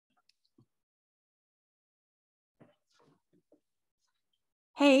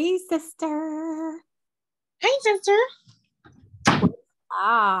Hey, sister. Hey, sister.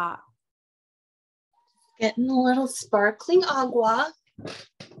 Ah, Getting a little sparkling agua.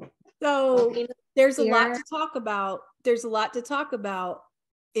 so there's a lot Here. to talk about. There's a lot to talk about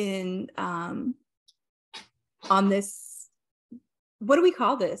in on this. What do we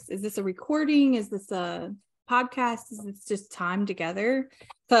call this? Is this a recording? Is this a podcast? Is this just time together?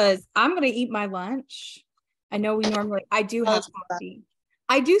 Because I'm gonna eat my lunch. I know I do have coffee.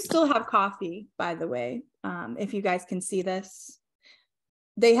 I do still have coffee, by the way. If you guys can see this.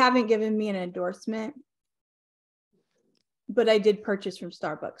 They haven't given me an endorsement, but I did purchase from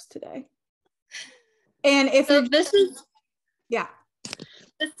Starbucks today. And if this is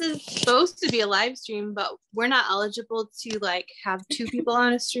this is supposed to be a live stream, but we're not eligible to have two people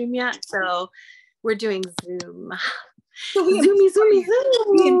on a stream yet, so we're doing Zoom. So we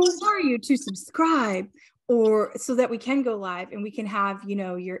implore you to subscribe, or so that we can go live and we can have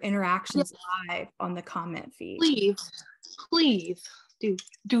your interactions live on the comment feed. Please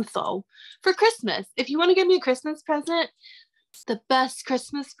do so for Christmas. If you want to give me a Christmas present, the best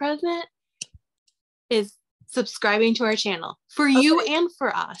Christmas present is subscribing to our channel for you and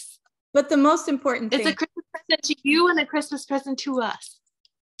for us. But the most important thing, it's a Christmas present to you and a Christmas present to us.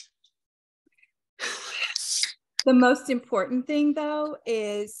 The most important thing, though,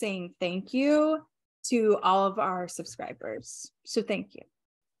 is saying thank you to all of our subscribers. So thank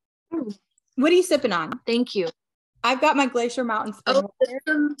you. What are you sipping on? Thank you. I've got my Glacier Mountain Spring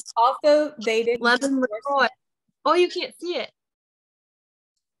water. Also, they didn't. Lemon LaCroix. Oh, you can't see it.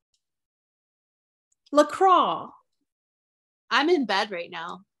 LaCroix. I'm in bed right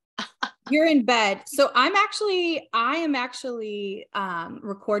now. You're in bed. So I am actually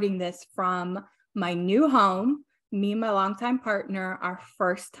recording this from my new home. Me and my longtime partner, our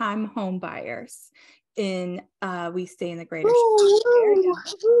first time home buyers. We stay in the greater Chicago area.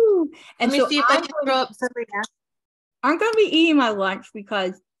 And let me see if I can throw up something else. I'm going to be eating my lunch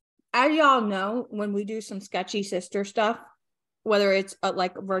because, as y'all know, when we do some sketchy sister stuff, whether it's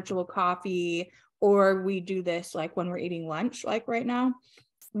like virtual coffee or we do this like when we're eating lunch, like right now,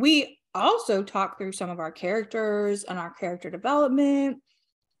 we also talk through some of our characters and our character development,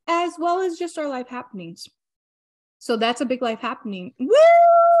 as well as just our life happenings. So that's a big life happening.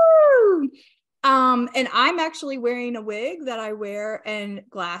 Woo! And I'm actually wearing a wig that I wear and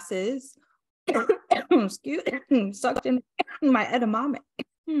glasses. Excuse me, sucked in my edamame.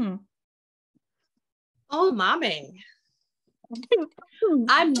 Oh, mommy.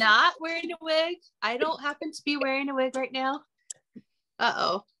 I'm not wearing a wig. I don't happen to be wearing a wig right now.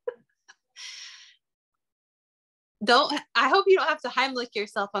 Uh-oh. I hope you don't have to Heimlich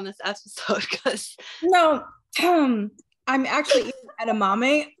yourself on this episode, because no, I'm actually eating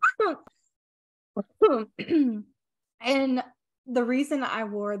edamame. And the reason I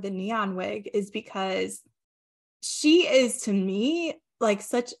wore the neon wig is because she is, to me, like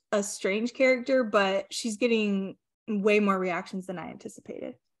such a strange character, but she's getting way more reactions than I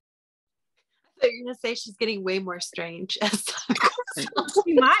anticipated. I thought you were going to say she's getting way more strange.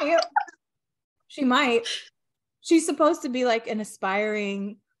 She might. She's supposed to be like an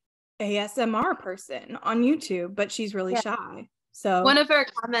aspiring ASMR person on YouTube, but she's really shy. So one of our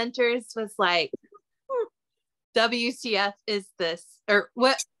commenters was like, WTF is this? Or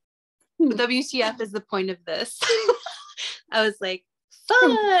what? WTF is the point of this? I was like,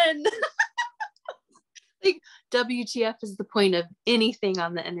 fun. Like, WTF is the point of anything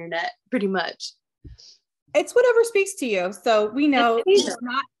on the internet, pretty much. It's whatever speaks to you. So we know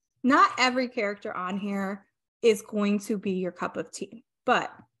not every character on here is going to be your cup of tea,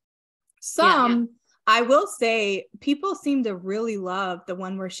 but some, I will say, people seem to really love the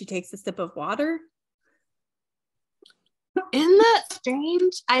one where she takes a sip of water. Isn't that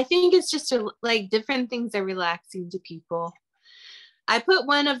strange? I think it's just like different things are relaxing to people. I put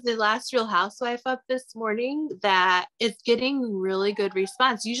one of the last Real Housewife up this morning that is getting really good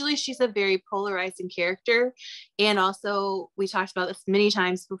response. Usually she's a very polarizing character. And also, we talked about this many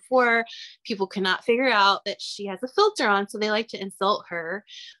times before, people cannot figure out that she has a filter on, so they like to insult her.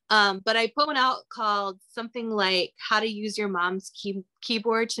 But I put one out called something like how to use your mom's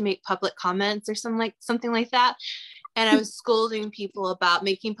keyboard to make public comments or something like that. And I was scolding people about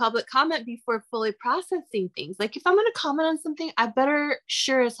making public comment before fully processing things. Like, if I'm going to comment on something, I better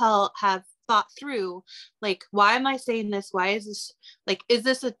sure as hell have thought through, like, why am I saying this? Why is this, like, is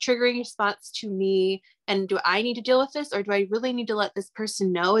this a triggering response to me? And do I need to deal with this? Or do I really need to let this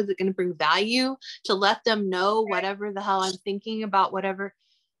person know? Is it going to bring value to let them know whatever the hell I'm thinking about, whatever?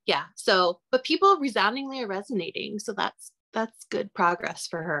 Yeah. So, but people resoundingly are resonating. So that's good progress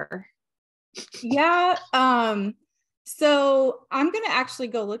for her. Yeah. So I'm going to actually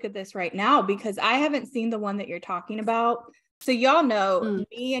go look at this right now because I haven't seen the one that you're talking about. So y'all know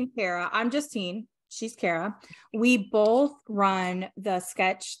me and Kara, I'm Justine. She's Kara. We both run the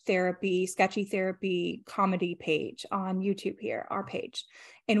sketchy therapy comedy page on YouTube here, our page.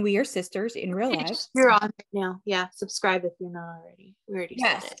 And we are sisters in real life. You're on right now. Yeah. Subscribe if you're not already. We already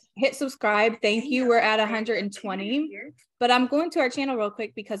said it. Hit subscribe. Thank you. We're at 120. But I'm going to our channel real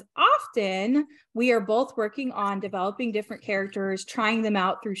quick because often we are both working on developing different characters, trying them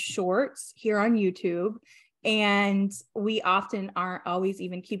out through shorts here on YouTube. And we often aren't always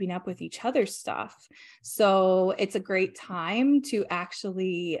even keeping up with each other's stuff. So it's a great time to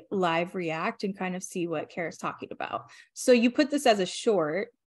actually live react and kind of see what Kara's talking about. So you put this as a short,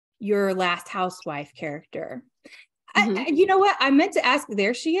 your last housewife character. You know what? I meant to ask,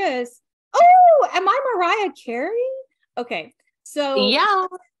 there she is. Oh, am I Mariah Carey? Okay, so yeah,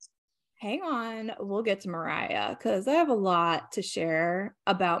 hang on. We'll get to Mariah because I have a lot to share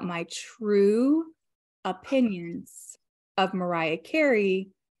about my true opinions of Mariah Carey,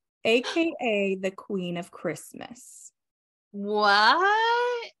 aka the Queen of Christmas.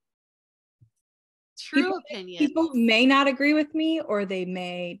 What? True opinion. People may not agree with me or they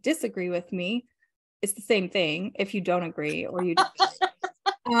may disagree with me. It's the same thing if you don't agree or you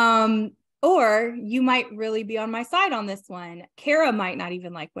or you might really be on my side on this one. Kara might not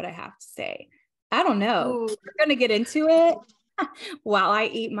even like what I have to say. I don't know. Ooh. We're gonna get into it while I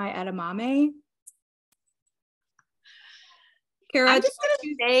eat my edamame. Kara, I'm just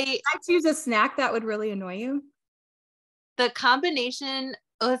gonna say, I choose a snack that would really annoy you. The combination.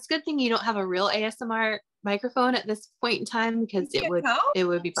 Oh, it's a good thing you don't have a real ASMR microphone at this point in time because it would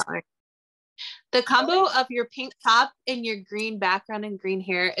be bothering. The combo of your pink top and your green background and green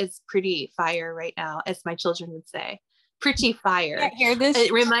hair is pretty fire right now, as my children would say. Pretty fire. Can't hear this.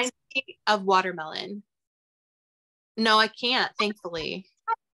 It reminds me of watermelon. No, I can't, thankfully.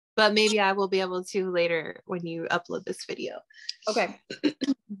 But maybe I will be able to later when you upload this video. Okay.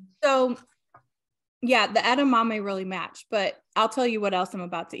 So, yeah, the edamame really match, but I'll tell you what else I'm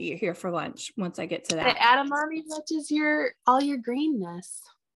about to eat here for lunch once I get to that. The edamame matches all your greenness.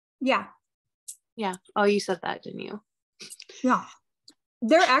 Yeah. Yeah. Oh, you said that, didn't you? Yeah.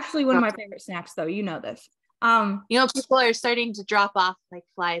 They're actually one of my favorite snacks, though. You know this. People are starting to drop off like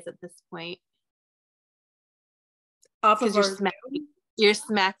flies at this point. Off of you're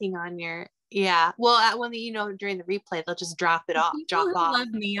smacking on your Well, when during the replay, they'll just drop off.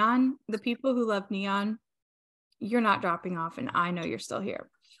 The people who love neon, you're not dropping off, and I know you're still here.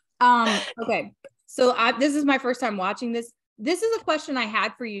 Okay. So this is my first time watching this. This is a question I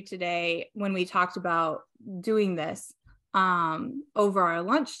had for you today when we talked about doing this over our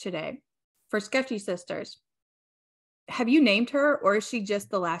lunch today for Sketchy Sisters. Have you named her, or is she just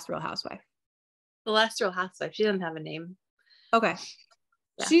the last Real Housewife? The last Real Housewife. She doesn't have a name. Okay.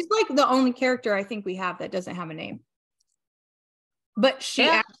 Yeah. She's like the only character I think we have that doesn't have a name. But she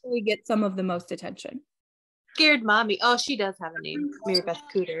actually gets some of the most attention. Scared Mommy. Oh, she does have a name. Mary Beth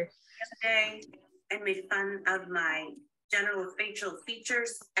Cooter. The other day, I made fun of my general facial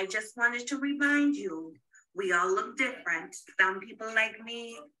features. I just wanted to remind you, we all look different. Some people like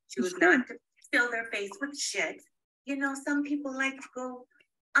me choose not to fill their face with shit. Some people like to go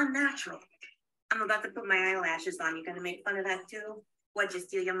unnatural. I'm about to put my eyelashes on. You gonna make fun of that too? What, you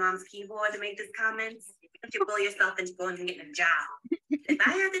steal your mom's keyboard to make these comments? Don't you bully yourself into going and getting a job? If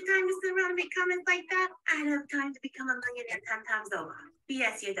I had the time to sit around and make comments like that, I'd have time to become a millionaire 10 times over.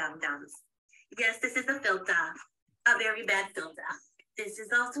 Yes, you dum-dums. Yes, this is a filter. A very bad filter. This is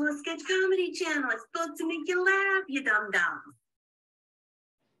also a sketch comedy channel. It's supposed to make you laugh, you dum-dums.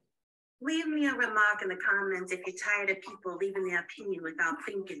 Leave me a remark in the comments if you're tired of people leaving their opinion without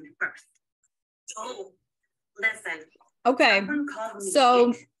thinking first. Oh, listen. Okay. Someone called me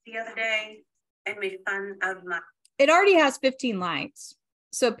the other day and made fun of my. It already has 15 likes.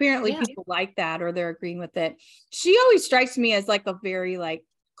 So apparently people like that or they're agreeing with it. She always strikes me as like a very like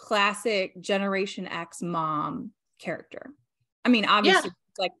classic Generation X mom character. I mean, obviously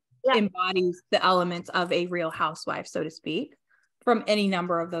embodies the elements of a Real Housewife, so to speak, from any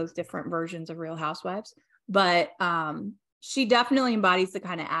number of those different versions of Real Housewives. But she definitely embodies the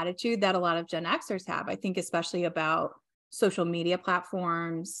kind of attitude that a lot of Gen Xers have, I think, especially about social media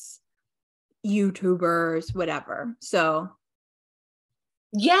platforms, YouTubers, whatever. So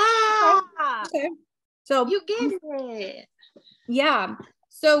okay. So you get it. Yeah.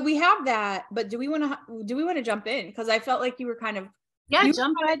 So we have that, but do we want to jump in? Because I felt like you were kind of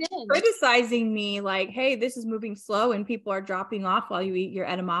jump right in, criticizing me like, hey, this is moving slow and people are dropping off while you eat your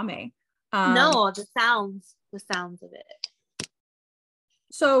edamame. No, the sounds of it.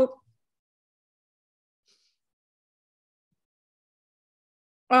 So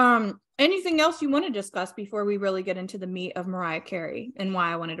Anything else you want to discuss before we really get into the meat of Mariah Carey and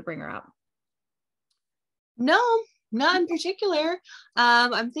why I wanted to bring her up? No, not in particular.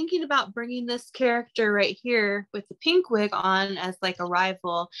 I'm thinking about bringing this character right here with the pink wig on as like a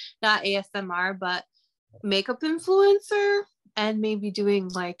rival, not ASMR, but makeup influencer, and maybe doing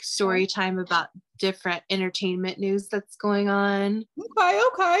like story time about different entertainment news that's going on.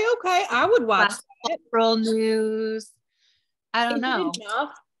 Okay. I would watch cultural news. I don't know.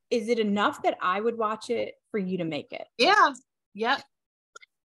 Is it enough that I would watch it for you to make it? Yeah. Yep.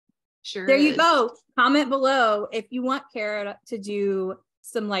 Sure. There you go. Comment below if you want Kara to do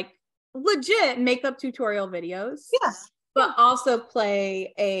some like legit makeup tutorial videos. Yes. But also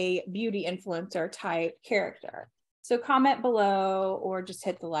play a beauty influencer type character. So comment below or just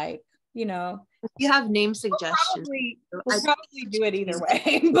hit the like, you know. If you have name suggestions. We'll probably do it either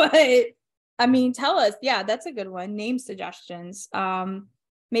way. But I mean, tell us. Yeah, that's a good one. Name suggestions.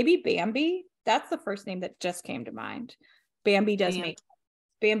 Maybe Bambi. That's the first name that just came to mind. Bambi does makeup.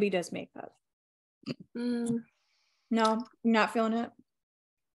 Bambi does makeup. No, not feeling it.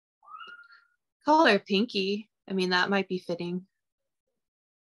 Call her Pinky. I mean, that might be fitting.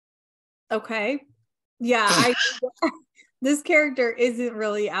 Okay. Yeah, this character isn't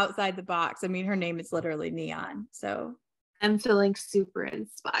really outside the box. I mean, her name is literally Neon. So I'm feeling super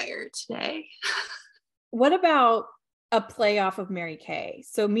inspired today. What about a play off of Mary Kay?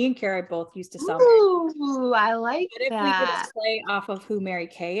 So me and Kara both used to sell Ooh, I like that. If we could play off of who Mary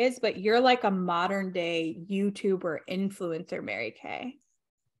Kay is, but you're like a modern day YouTuber influencer Mary Kay.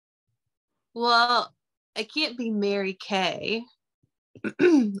 Well, I can't be Mary Kay,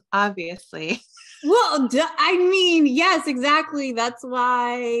 obviously. Well, I mean, yes, exactly. That's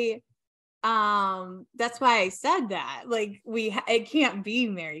why I said that. Like, it can't be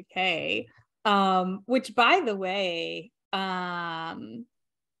Mary Kay. Which, by the way,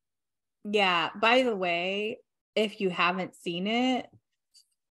 if you haven't seen it,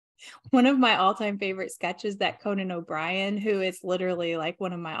 one of my all-time favorite sketches that Conan O'Brien, who is literally like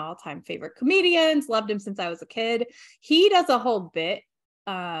one of my all-time favorite comedians, loved him since I was a kid. He does a whole bit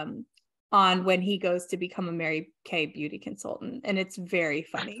on when he goes to become a Mary Kay beauty consultant, and it's very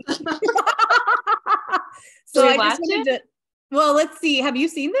funny. So I just wanted to, well, let's see. Have you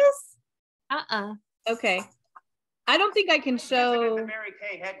seen this? Okay. I don't think I can show the Mary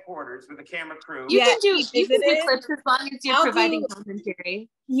Kay headquarters with the camera crew. You can do clips as long as you're providing commentary.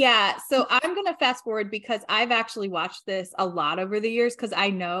 Yeah, so I'm gonna fast forward because I've actually watched this a lot over the years because I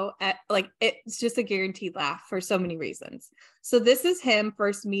know it's just a guaranteed laugh for so many reasons. So this is him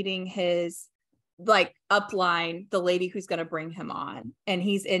first meeting his like upline, the lady who's gonna bring him on, and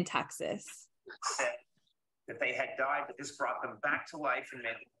he's in Texas. If they had died, but this brought them back to life and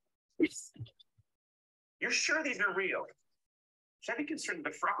made. You're sure these are real? Should I be concerned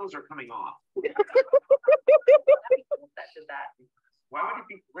the freckles are coming off? Why would it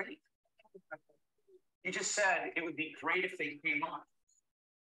be great? You just said it would be great if they came off.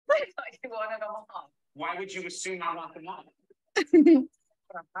 I thought you wanted them off. Why would you assume I want them off? For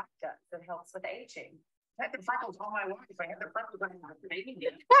a practice that helps with aging. I had the freckles all my life. I had the freckles on my baby.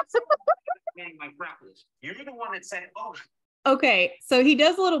 My freckles. You're the one that said, "Oh." Okay, so he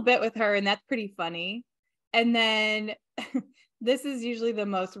does a little bit with her, and that's pretty funny. And then this is usually the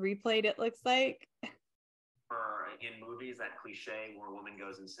most replayed, it looks like. Or in movies, that cliche where a woman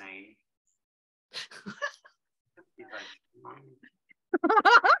goes insane.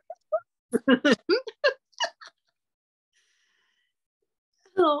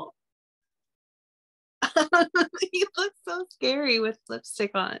 Oh. He looks so scary with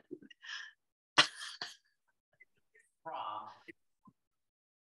lipstick on.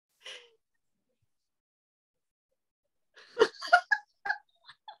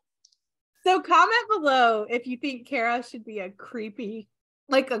 So comment below if you think Kara should be a creepy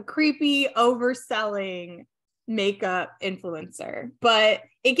overselling makeup influencer. But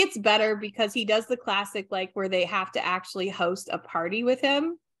it gets better because he does the classic like where they have to actually host a party with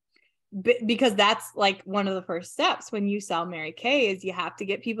him. Because that's like one of the first steps when you sell Mary Kay is you have to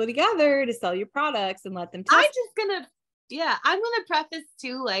get people together to sell your products and let them test. I'm gonna preface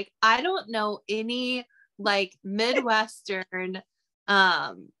too, like I don't know any like Midwestern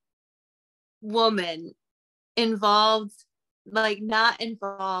woman not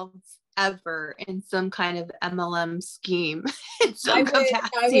involved ever in some kind of MLM scheme in some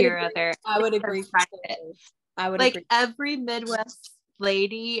capacity or other. I would agree. Every Midwest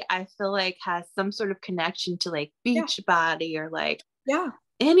lady I feel like has some sort of connection to like Beachbody or like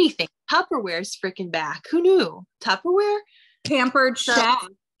anything. Tupperware's freaking back. Who knew? Tupperware? Pampered Chef.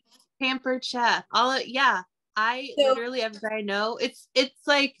 All Literally everybody I know, it's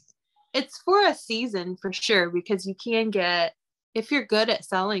like, it's for a season for sure, because you can get, if you're good at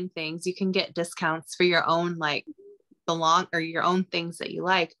selling things, you can get discounts for your own like your own things that you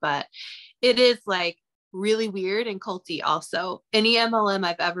like. But it is like really weird and culty also. Any MLM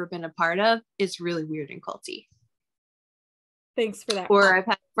I've ever been a part of is really weird and culty. Thanks for that. Or I've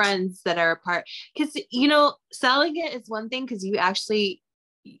had friends that are a part, because selling it is one thing, because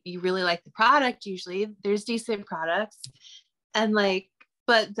you really like the product. Usually there's decent products, and like,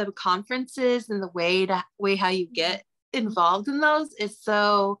 but the conferences and the way how you get involved in those is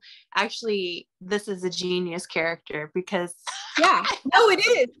so, actually, this is a genius character, because it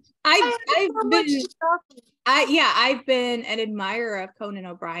is. I've been an admirer of Conan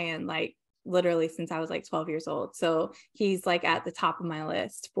O'Brien, like literally since I was like 12 years old. So he's like at the top of my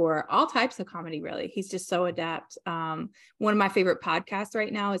list for all types of comedy, really. He's just so adept. One of my favorite podcasts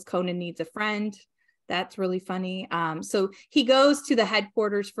right now is Conan Needs a Friend. That's really funny. So he goes to the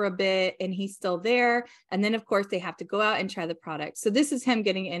headquarters for a bit and he's still there. And then of course they have to go out and try the product. So this is him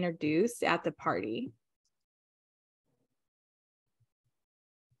getting introduced at the party.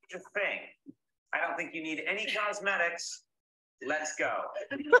 Just thing. I don't think you need any cosmetics. Let's go.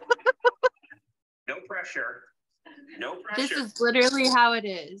 No pressure. No pressure. This is literally how it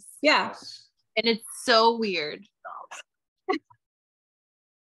is. Yeah. And it's so weird.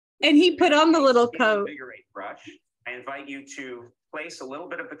 And he put on the little coat. Invigorate brush. I invite you to place a little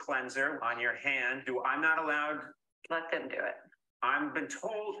bit of the cleanser on your hand. I'm not allowed. Let them do it. I've been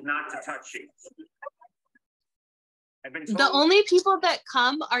told not to touch you. I've been told. The only people that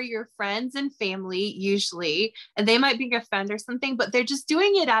come are your friends and family usually, and they might be your friend or something, but they're just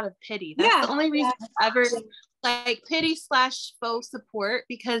doing it out of pity. That's the only reason I've ever like pity / faux support,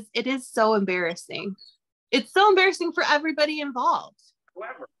 because it is so embarrassing. It's so embarrassing for everybody involved.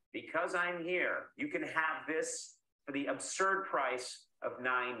 However, because I'm here, you can have this for the absurd price of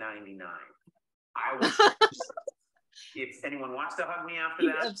 $9.99. I will. If anyone wants to hug me after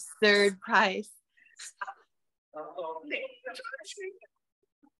that. Absurd price.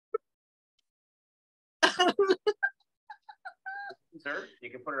 Sir, you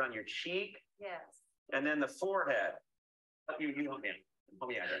can put it on your cheek. Yes. And then the forehead. You don't need. Oh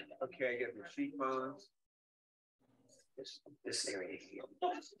yeah. Okay, I get your cheekbones. This area here.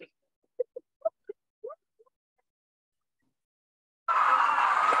 I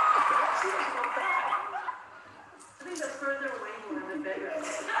think the further away you are, the better.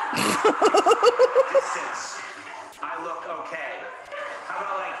 Distance. I look okay. How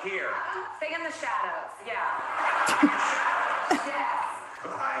about like here? Stay in the shadows. Yeah. Yes.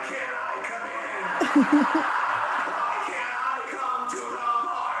 Why can't I come in? Why can't I come to the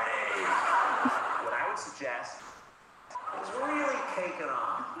party? What I would suggest is really take it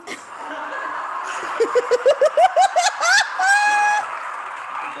on.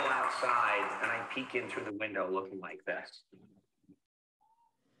 I go outside and I peek in through the window looking like this.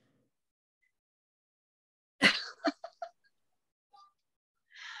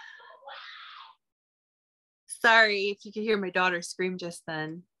 Sorry if you could hear my daughter scream just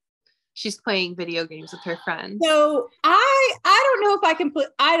then. She's playing video games with her friends. So I don't know if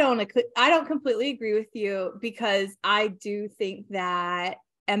I don't completely agree with you, because I do think that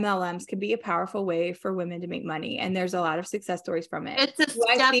MLMs can be a powerful way for women to make money, and there's a lot of success stories from it. It's a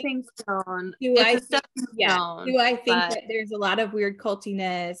stepping stone. Do I think that there's a lot of weird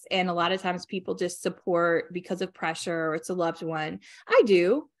cultiness, and a lot of times people just support because of pressure or it's a loved one? I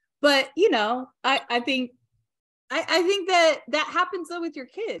do, but I think that happens though with your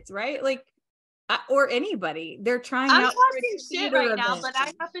kids, right? Like, or anybody. They're trying. I'm talking shit right now, but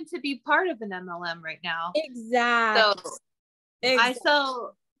I happen to be part of an MLM right now. Exactly.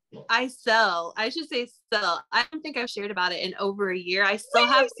 So I sell. I should say sell. I don't think I've shared about it in over a year. I still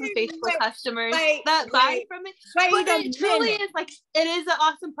have some faithful customers that buy from it. But it truly is like, it is an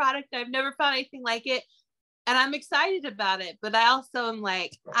awesome product. I've never found anything like it. And I'm excited about it, but I also am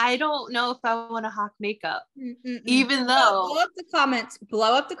like, I don't know if I want to hawk makeup, even though.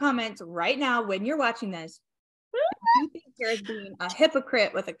 Blow up the comments right now when you're watching this. You think there's being a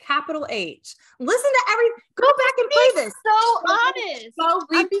hypocrite with a capital H? Listen to go back and play this. So honest. Go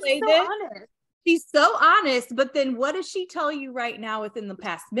replay this. Honest. She's so honest, but then what does she tell you right now within the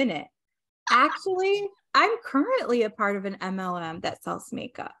past minute? Actually, I'm currently a part of an MLM that sells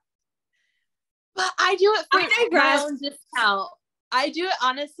makeup. But I do it for my own discount. I do it,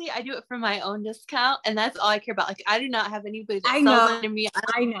 honestly, I do it for my own discount, and that's all I care about. Like, I do not have anybody that sells under me.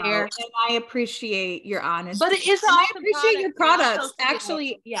 I know, and I appreciate your honesty. But it is I appreciate your products.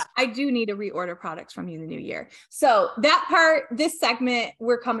 Actually, yeah, I do need to reorder products from you in the new year. So that part, this segment,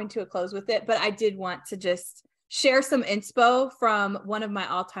 we're coming to a close with it, but I did want to just share some inspo from one of my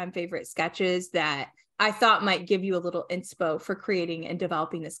all-time favorite sketches that I thought might give you a little inspo for creating and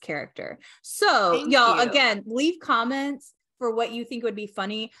developing this character. So y'all, again, leave comments for what you think would be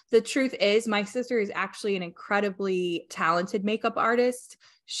funny. The truth is, my sister is actually an incredibly talented makeup artist.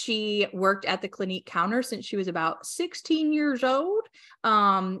 She worked at the Clinique counter since she was about 16 years old.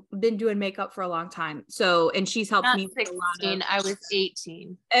 Been doing makeup for a long time. So, and she's helped me. 16, I was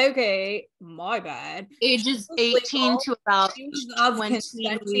 18. Okay, my bad. Ages 18 to about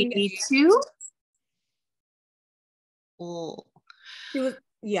 22. Oh. She was,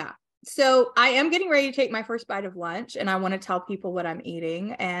 yeah. So I am getting ready to take my first bite of lunch, and I want to tell people what I'm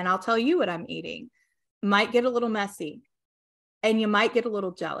eating, and I'll tell you what I'm eating. Might get a little messy, and you might get a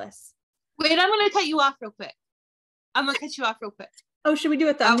little jealous. Wait, I'm going to cut you off real quick. Oh, should we do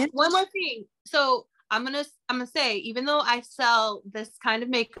a thumbnail? One more thing. So I'm gonna say, even though I sell this kind of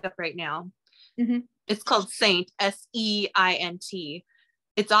makeup right now, it's called Saint, SEINT.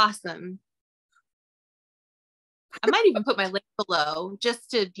 It's awesome. I might even put my link below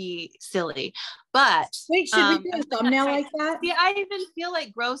just to be silly. But wait, should we do a thumbnail like that? Yeah, I even feel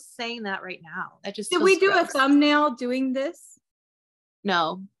like gross saying that right now. That just did we do gross. A thumbnail doing this?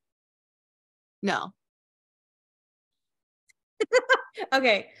 No.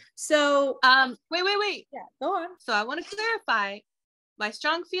 Okay, so wait. Yeah, go on. So I want to clarify. My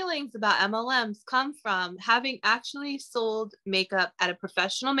strong feelings about MLMs come from having actually sold makeup at a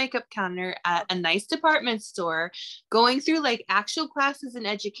professional makeup counter at a nice department store, going through like actual classes and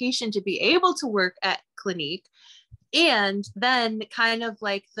education to be able to work at Clinique, and then kind of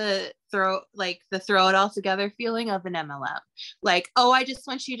like the throw it all together feeling of an MLM. Like, oh, I just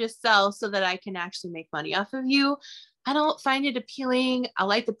want you to sell so that I can actually make money off of you. I don't find it appealing. I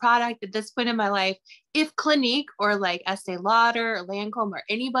like the product at this point in my life. If Clinique or like Estee Lauder or Lancome or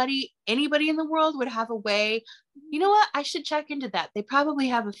anybody in the world would have a way, you know what? I should check into that. They probably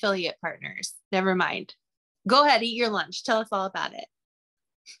have affiliate partners. Never mind. Go ahead, eat your lunch. Tell us all about it.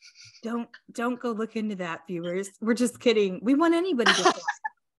 Don't go look into that, viewers. We're just kidding. We want anybody to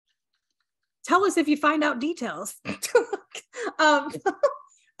tell us if you find out details.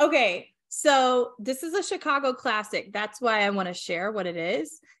 Okay. So this is a Chicago classic. That's why I want to share what it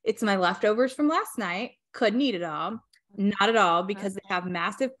is. It's my leftovers from last night. Couldn't eat it all. Not at all, because they have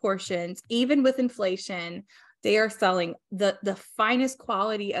massive portions. Even with inflation, they are selling the finest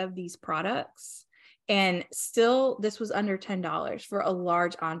quality of these products. And still, this was under $10 for a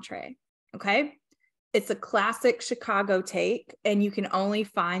large entree. Okay. It's a classic Chicago take, and you can only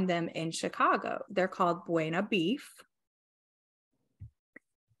find them in Chicago. They're called Buena Beef.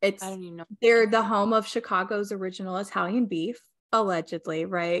 I don't even know. They're the home of Chicago's original Italian beef, allegedly,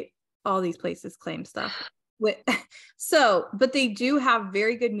 right? All these places claim stuff. But they do have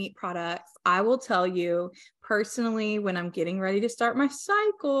very good meat products. I will tell you personally, when I'm getting ready to start my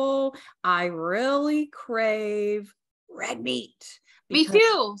cycle, I really crave red meat. Me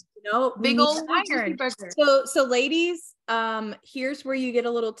too. Big old iron. So ladies, here's where you get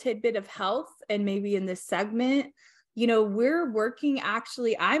a little tidbit of health, and maybe in this segment, I'm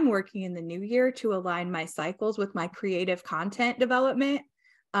working in the new year to align my cycles with my creative content development,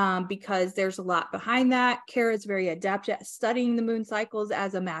 because there's a lot behind that. Kara's very adept at studying the moon cycles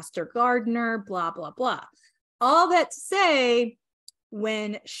as a master gardener, blah, blah, blah. All that to say,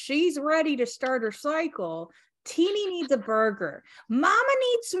 when she's ready to start her cycle, Teeny needs a burger. Mama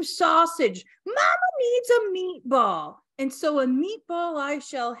needs some sausage. Mama needs a meatball. And so a meatball I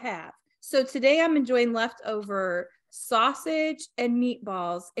shall have. So today I'm enjoying leftover sausage and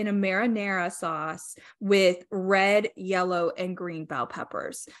meatballs in a marinara sauce with red, yellow, and green bell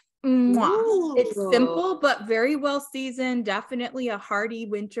peppers. It's simple, but very well seasoned. Definitely a hearty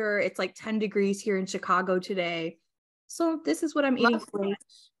winter. It's like 10 degrees here in Chicago today. So this is what I'm eating.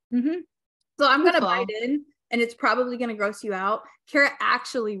 So I'm going to bite in, and it's probably going to gross you out. Kara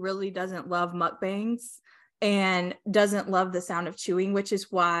actually really doesn't love mukbangs and doesn't love the sound of chewing, which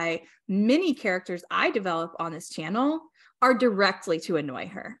is why many characters I develop on this channel are directly to annoy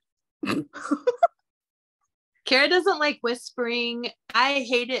her. Kara doesn't like whispering. I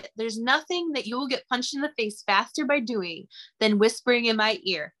hate it. There's nothing that you will get punched in the face faster by doing than whispering in my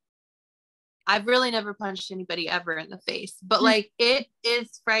ear. I've really never punched anybody ever in the face, but like it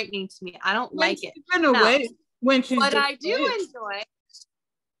is frightening to me. I don't like it.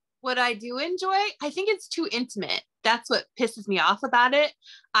 What I do enjoy, I think it's too intimate. that's what pisses me off about it.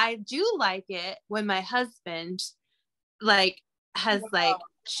 I do like it when my husband like has like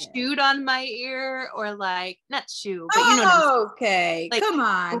chewed on my ear, or like not chew, but you know what I'm saying. Okay, Like, come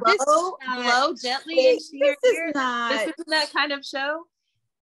on. blow gently into your ear. Not. This isn't that kind of show.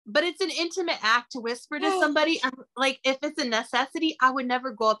 But it's an intimate act to whisper to somebody. I'm like, if it's a necessity, I would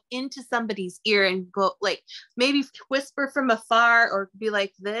never go up into somebody's ear and go like maybe whisper from afar or be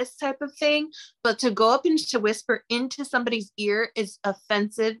like this type of thing. But to go up and to whisper into somebody's ear is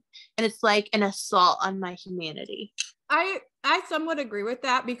offensive, and it's like an assault on my humanity. I somewhat agree with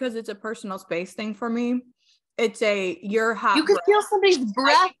that because it's a personal space thing for me. It's your hot. You can feel somebody's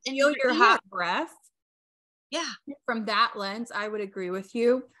breath and feel your hot breath. Yeah. From that lens, I would agree with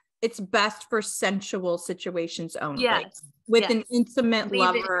you. It's best for sensual situations only. Yes. With an intimate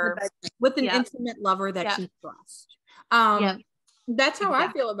lover, intimate lover that you trust. That's how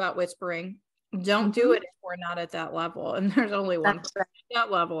I feel about whispering. Don't do it if we're not at that level. And there's only one person at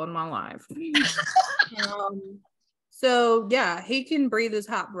that level in my life. So yeah, he can breathe his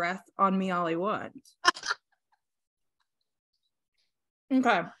hot breath on me all he wants.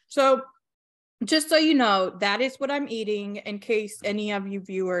 Okay, so just so you know, that is what I'm eating. In case any of you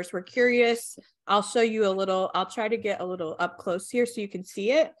viewers were curious, I'll show you a little. I'll try to get a little up close here so you can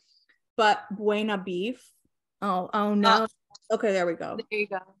see it. But Buena beef. Oh no. Okay, there we go. There you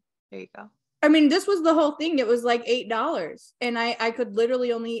go. I mean, this was the whole thing. It was like $8, and I could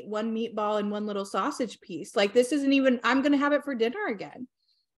literally only eat one meatball and one little sausage piece. Like, this isn't even. I'm gonna have it for dinner again.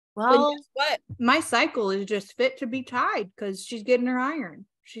 Well, guess what? My cycle is just fit to be tied because she's getting her iron.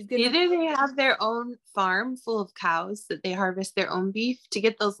 Either they have their own farm full of cows that they harvest their own beef to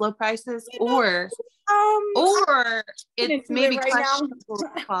get those low prices, or it's maybe questionable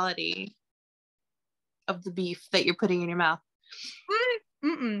quality of the beef that you're putting in your mouth.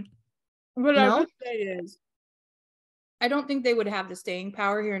 What I would say is, I don't think they would have the staying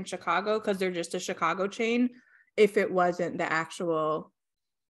power here in Chicago because they're just a Chicago chain. If it wasn't the actual,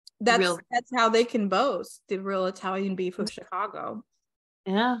 that's how they can boast the real Italian beef of Chicago.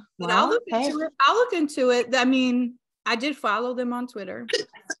 Yeah, but I'll look into it. I mean, I did follow them on Twitter.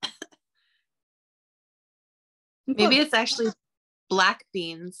 Maybe it's actually black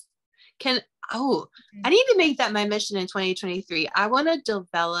beans. I need to make that my mission in 2023. I want to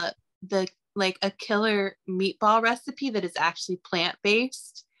develop a killer meatball recipe that is actually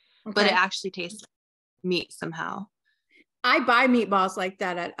plant-based, but it actually tastes like meat somehow. I buy meatballs like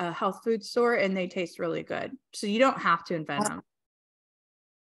that at a health food store, and they taste really good. So you don't have to invent them.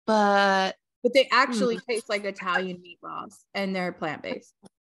 But they actually taste like Italian meatballs, and they're plant-based.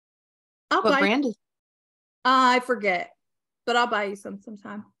 What brand is it? I forget, but I'll buy you some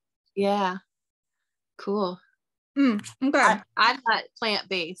sometime. Yeah. Cool. Okay. I'm not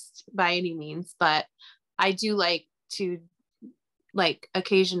plant-based by any means, but I do like to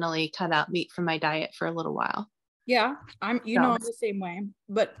occasionally cut out meat from my diet for a little while. Yeah, I'm the same way,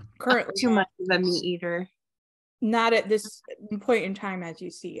 but currently too much of a meat eater. Not at this point in time, as you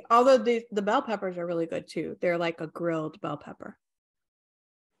see. Although the bell peppers are really good too. They're like a grilled bell pepper.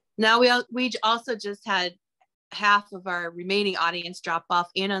 Now we also just had half of our remaining audience drop off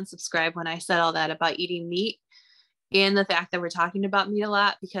and unsubscribe when I said all that about eating meat, and the fact that we're talking about meat a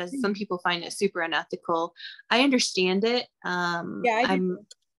lot because some people find it super unethical. I understand it. I'm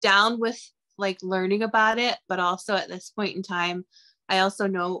down with learning about it, but also at this point in time, I also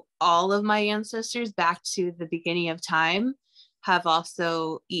know all of my ancestors back to the beginning of time have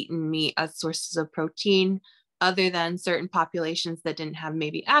also eaten meat as sources of protein, other than certain populations that didn't have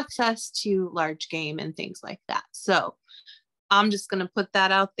maybe access to large game and things like that. So I'm just going to put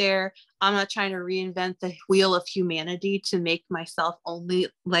that out there. I'm not trying to reinvent the wheel of humanity to make myself only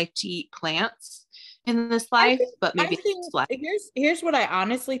like to eat plants in this life, but maybe here's what I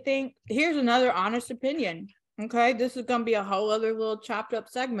honestly think. Here's another honest opinion. Okay, this is gonna be a whole other little chopped up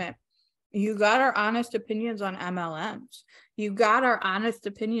segment. You got our honest opinions on MLMs. You got our honest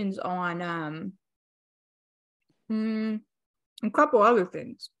opinions on a couple other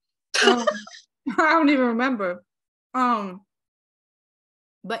things. I don't even remember.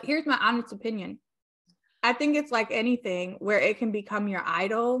 But here's my honest opinion. I think it's like anything where it can become your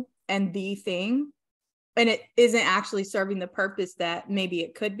idol and the thing, and it isn't actually serving the purpose that maybe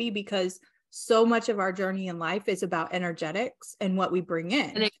it could be, because so much of our journey in life is about energetics and what we bring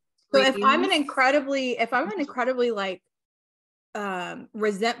in. So if I'm an incredibly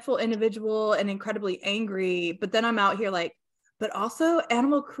resentful individual and incredibly angry, but then I'm out here but also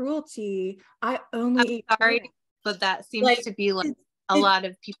animal cruelty. I only eat sorry, but that seems to be a lot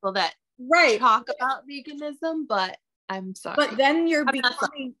of people that talk about veganism, but I'm sorry. But then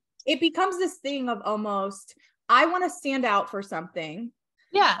it becomes this thing of almost, I want to stand out for something.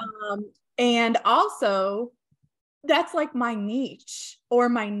 Yeah. And also that's like my niche or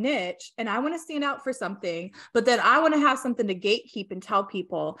my niche, and I want to stand out for something, but then I want to have something to gatekeep and tell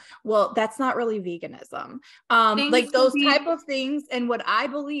people, well, that's not really veganism. Like those type of things. And what I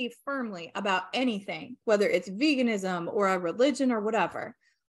believe firmly about anything, whether it's veganism or a religion or whatever,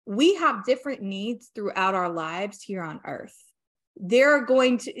 we have different needs throughout our lives here on earth. They're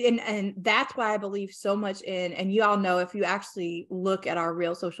going to, and that's why I believe so much in, and you all know, if you actually look at our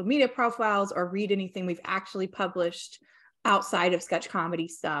real social media profiles or read anything we've actually published outside of sketch comedy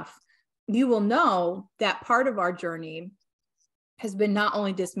stuff, you will know that part of our journey has been not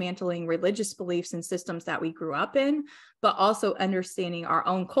only dismantling religious beliefs and systems that we grew up in, but also understanding our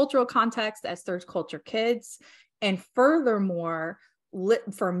own cultural context as third culture kids. And furthermore,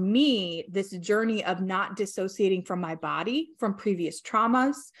 for me, this journey of not dissociating from my body from previous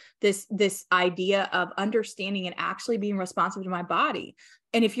traumas, this idea of understanding and actually being responsive to my body.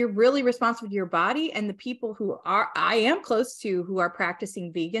 And if you're really responsive to your body, and the people who I am close to who are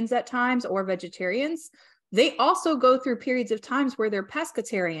practicing vegans at times or vegetarians, they also go through periods of times where they're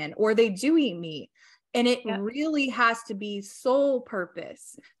pescatarian or they do eat meat. And it really has to be soul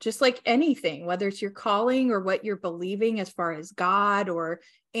purpose, just like anything, whether it's your calling or what you're believing as far as God or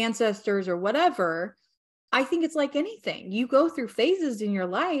ancestors or whatever. I think it's like anything. You go through phases in your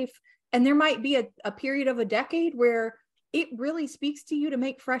life, and there might be a period of a decade where it really speaks to you to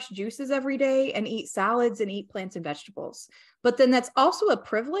make fresh juices every day and eat salads and eat plants and vegetables. But then that's also a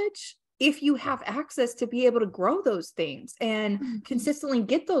privilege if you have access to be able to grow those things and consistently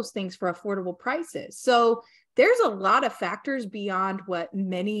get those things for affordable prices. So there's a lot of factors beyond what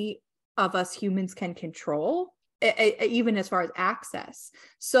many of us humans can control, even as far as access.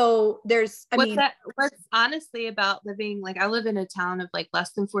 So there's, what's honestly about living, like I live in a town of like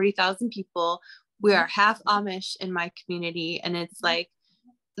less than 40,000 people. We are half Amish in my community. And it's like,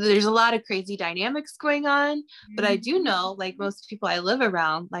 there's a lot of crazy dynamics going on, but I do know, like most people I live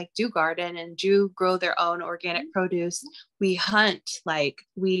around, like do garden and do grow their own organic produce. We hunt, like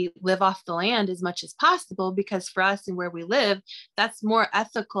we live off the land as much as possible, because for us and where we live, that's more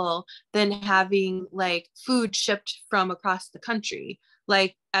ethical than having like food shipped from across the country.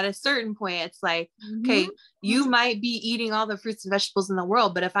 Like at a certain point, it's like, okay, you might be eating all the fruits and vegetables in the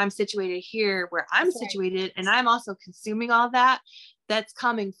world, but if I'm situated here where I'm situated and I'm also consuming all that, that's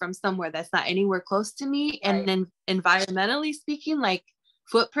coming from somewhere that's not anywhere close to me. And then environmentally speaking, like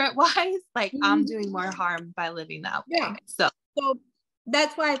footprint wise, like I'm doing more harm by living that way. So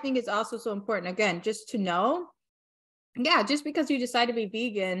that's why I think it's also so important, again, just to know, just because you decide to be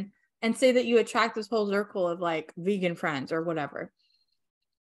vegan and say that you attract this whole circle of like vegan friends or whatever.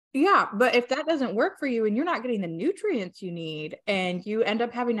 Yeah, but if that doesn't work for you and you're not getting the nutrients you need and you end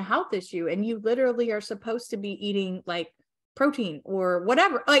up having a health issue and you literally are supposed to be eating like protein or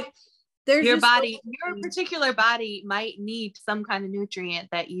whatever, like there's your particular body might need some kind of nutrient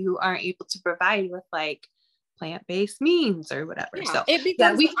that you aren't able to provide with like plant-based means or whatever. So it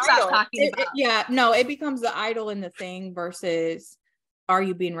becomes we can stop talking about it becomes the idol in the thing versus are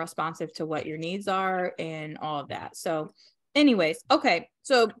you being responsive to what your needs are and all of that. So anyways, okay,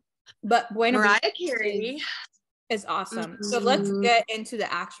 so but Mariah Carey is awesome. So let's get into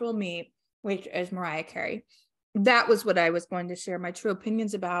the actual meat, which is Mariah Carey. That was what I was going to share my true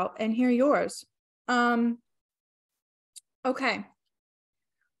opinions about, and hear yours. Okay,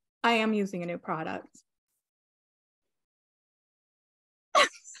 I am using a new product.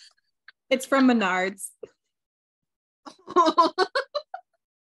 It's from Menards.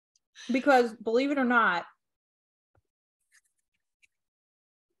 Because believe it or not,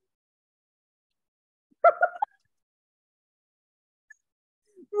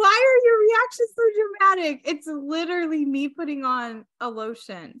 why are your reactions so dramatic? It's literally me putting on a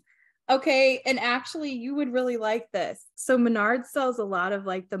lotion. Okay, and actually you would really like this. So Menards sells a lot of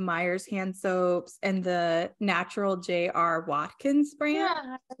like the Myers hand soaps and the natural J.R. Watkins brand.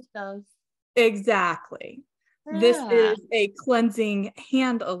 Yeah, it does. Exactly. Yeah. This is a cleansing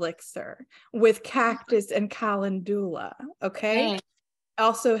hand elixir with cactus and calendula. Okay.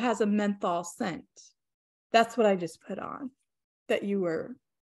 Also has a menthol scent. That's what I just put on that you were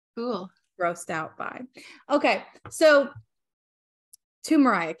grossed out by. Okay, so to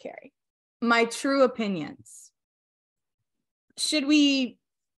Mariah Carey, my true opinions. Let me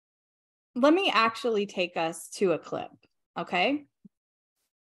actually take us to a clip, okay?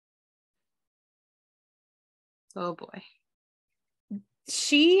 Oh boy.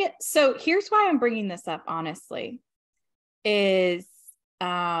 So here's why I'm bringing this up, honestly, is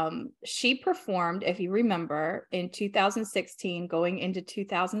she performed, if you remember, in 2016 going into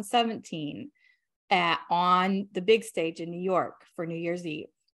 2017 on the big stage in New York for New Year's Eve.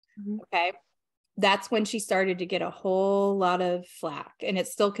 Okay. That's when she started to get a whole lot of flack. And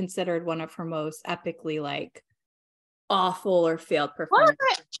it's still considered one of her most epically like awful or failed performances.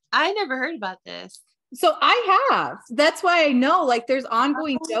 What? I never heard about this. So I have. That's why I know, like, there's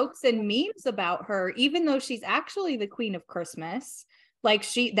ongoing jokes and memes about her, even though she's actually the Queen of Christmas. Like,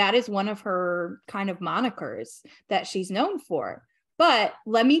 that is one of her kind of monikers that she's known for. But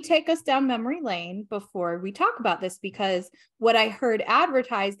let me take us down memory lane before we talk about this, because what I heard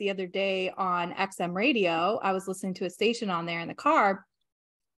advertised the other day on XM radio, I was listening to a station on there in the car,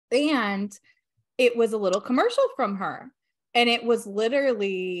 and it was a little commercial from her. And it was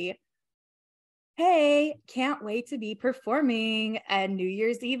literally, hey, can't wait to be performing at New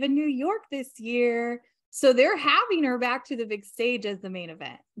Year's Eve in New York this year. So they're having her back to the big stage as the main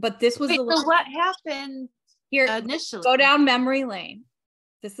event. But this was so what happened here initially? Go down memory lane.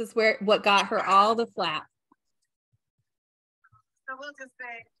 This is what got her all the flack. So we'll just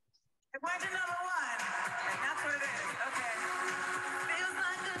say, it went to number one. And that's what it is. Okay. Feels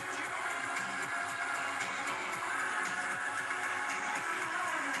like a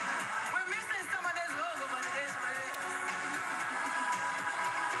We're missing some of this logo, but it is what it is.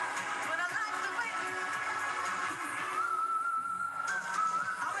 But I like the way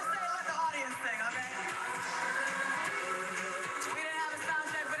I'm gonna say it like the audience thing, okay? We didn't have a sound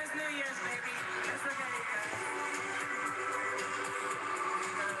check, but it's New Year's, baby. It's okay, you guys.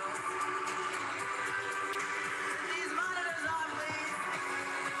 These monitors on, please.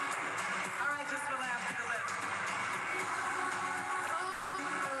 All right, just relax, deliver.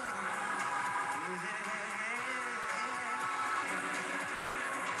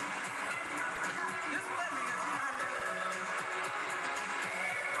 Just let me get started.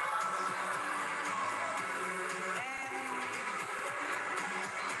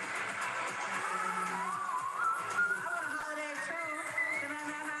 I want a holiday too. Can I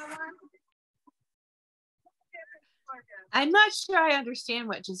have one? I'm not sure I understand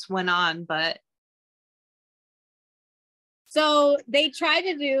what just went on, but So they try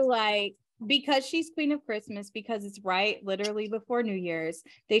to do like, because she's Queen of Christmas, because it's right literally before New Year's,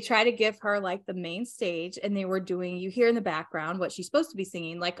 they try to give her like the main stage, and they were doing, you hear in the background what she's supposed to be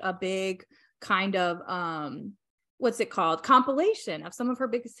singing, like a big kind of what's it called, compilation of some of her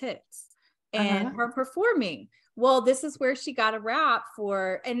biggest hits, and her performing. Well, this is where she got a rap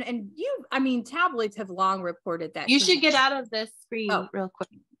for, and I mean, tabloids have long reported that you should get out of this screen real quick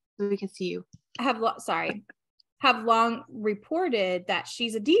so we can see you. Have long reported that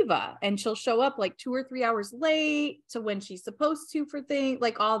she's a diva, and she'll show up like 2 or 3 hours late to when she's supposed to for things,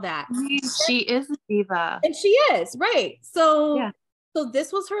 like all that. She is a diva. And she is, right. So yeah. So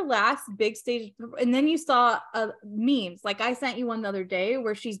this was her last big stage. And then you saw memes. Like I sent you one the other day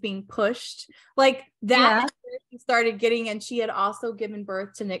where she's being pushed. Like that she started getting, and she had also given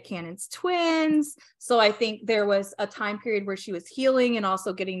birth to Nick Cannon's twins. So I think there was a time period where she was healing and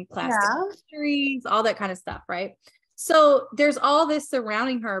also getting plastic surgeries, all that kind of stuff, right? So there's all this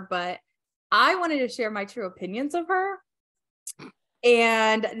surrounding her, but I wanted to share my true opinions of her.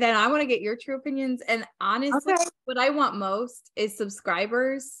 And then I want to get your true opinions. And honestly, what I want most is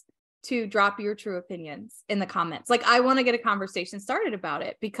subscribers to drop your true opinions in the comments. Like, I want to get a conversation started about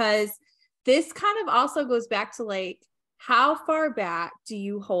it, because this kind of also goes back to like, how far back do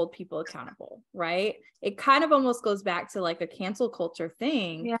you hold people accountable, right? It kind of almost goes back to like a cancel culture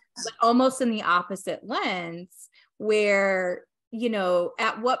thing, but almost in the opposite lens, where, you know,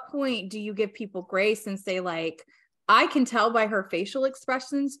 at what point do you give people grace and say like, I can tell by her facial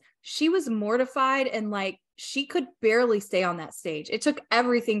expressions, she was mortified and like she could barely stay on that stage. It took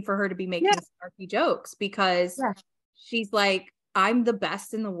everything for her to be making snarky jokes, because she's like, I'm the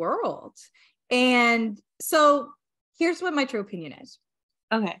best in the world. And so here's what my true opinion is.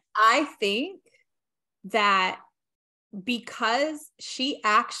 Okay. I think that because she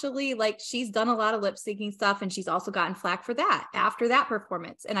actually, like, she's done a lot of lip syncing stuff, and she's also gotten flack for that after that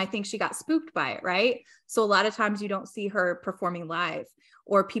performance. And I think she got spooked by it, right? So a lot of times you don't see her performing live,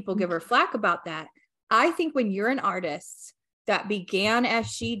 or people give her flack about that. I think when you're an artist that began as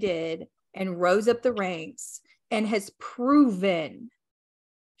she did and rose up the ranks and has proven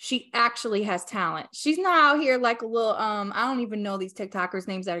she actually has talent. She's not out here like a little, I don't even know these TikTokers'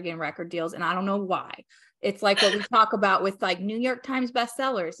 names that are getting record deals, and I don't know why. It's like what we talk about with like New York Times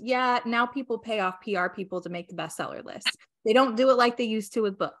bestsellers. Yeah, now people pay off PR people to make the bestseller list. They don't do it like they used to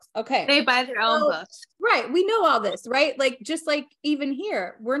with books. Okay. They buy their own books. Right. We know all this, right? Like, just like even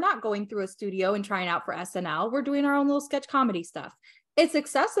here, we're not going through a studio and trying out for SNL. We're doing our own little sketch comedy stuff. It's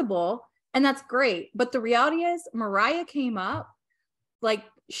accessible, and that's great. But the reality is, Mariah came up, like,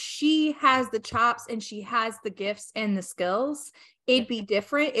 she has the chops and she has the gifts and the skills. It'd be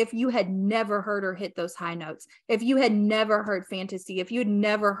different if you had never heard her hit those high notes, if you had never heard fantasy, if you had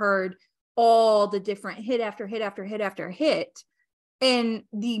never heard all the different hit after hit after hit after hit, and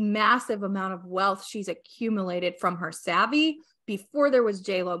the massive amount of wealth she's accumulated from her savvy before there was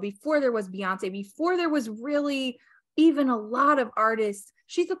J-Lo, before there was Beyonce, before there was really even a lot of artists.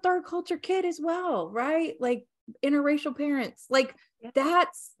 She's a third culture kid as well, right? Like interracial parents. Like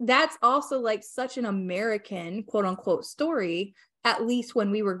that's also like such an American quote unquote story, at least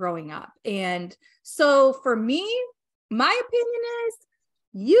when we were growing up. And so for me, my opinion is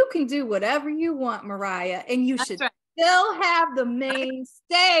you can do whatever you want, Mariah, and you should still have the main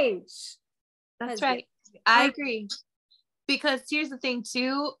stage. That's right. I agree. Because here's the thing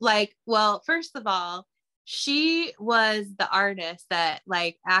too, like, well, first of all, she was the artist that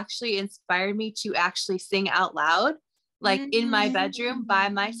like actually inspired me to actually sing out loud, like in my bedroom by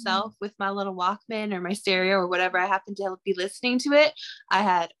myself with my little Walkman or my stereo or whatever I happened to be listening to it. I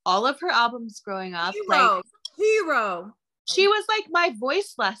had all of her albums growing up. Hero. She was like my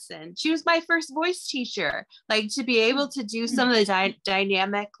voice lesson. She was my first voice teacher. Like to be able to do some of the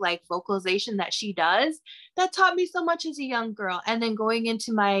dynamic like vocalization that she does, that taught me so much as a young girl. And then going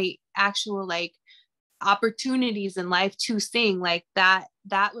into my actual like opportunities in life to sing, like that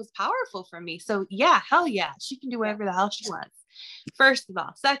was powerful for me. So yeah, hell yeah, she can do whatever the hell she wants. First of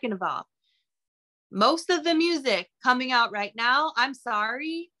all. Second of all, most of the music coming out right now, I'm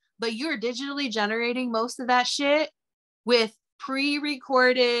sorry, but you're digitally generating most of that shit with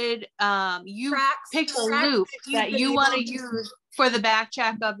pre-recorded you pick a loop that you want to use for the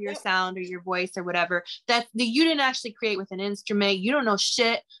backtrack of your sound or your voice or whatever that you didn't actually create with an instrument. You don't know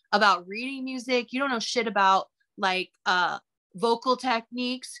shit about reading music. You don't know shit about like vocal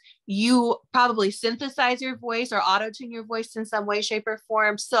techniques. You probably synthesize your voice or auto-tune your voice in some way, shape, or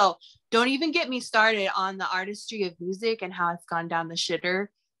form. So don't even get me started on the artistry of music and how it's gone down the shitter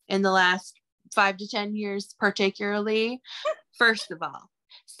in the last 5 to 10 years, particularly. First of all.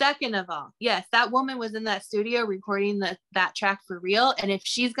 Second of all, yes, that woman was in that studio recording that track for real. And if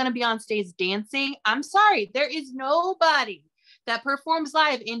she's going to be on stage dancing, I'm sorry, there is nobody that performs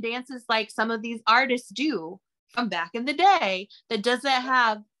live and dances like some of these artists do from back in the day that doesn't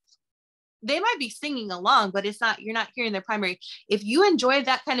have, they might be singing along, but you're not hearing their primary. If you enjoy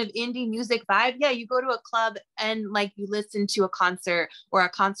that kind of indie music vibe, yeah, you go to a club and like you listen to a concert or a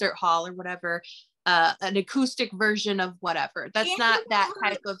concert hall or whatever, an acoustic version of whatever. That's not that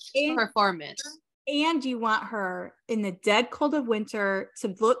type of performance. And you want her in the dead cold of winter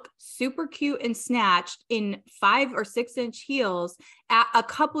to look super cute and snatched in 5 or 6 inch heels at a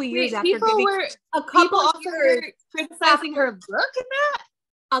couple of years after people were criticizing her look in that.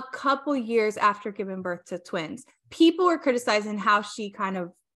 A couple years after giving birth to twins, people were criticizing how she kind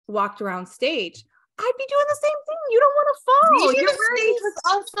of walked around stage. I'd be doing the same thing. You don't want to fall. Maybe the stage was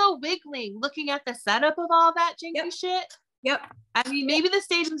also wiggling, looking at the setup of all that janky shit. Yep. I mean, maybe the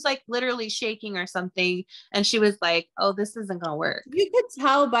stage was like literally shaking or something, and she was like, "Oh, this isn't gonna work." You could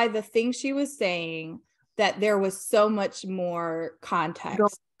tell by the things she was saying that there was so much more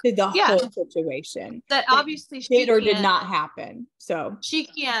context to the whole situation that obviously did or did not happen. So she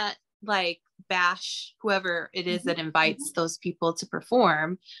can't like bash whoever it is that invites those people to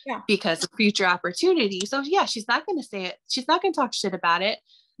perform because of future opportunity. So yeah, she's not going to say it. She's not going to talk shit about it.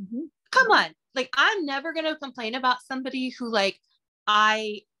 Come on. Like, I'm never going to complain about somebody who like,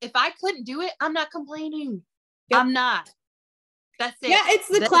 if I couldn't do it, I'm not complaining. I'm not. That's it. Yeah. It's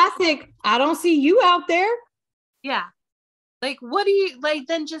the classic. I don't see you out there. Yeah. Like, what do you like?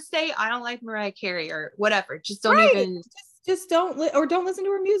 Then just say, I don't like Mariah Carey or whatever. Just don't even. Just don't don't listen to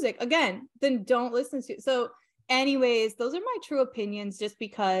her music. Again, then don't listen to. So anyways, those are my true opinions, just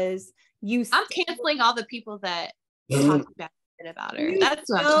because I'm canceling all the people that talk bad about her. That's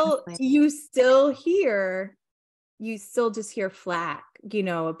what you still just hear flack,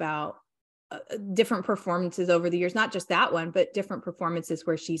 about different performances over the years, not just that one, but different performances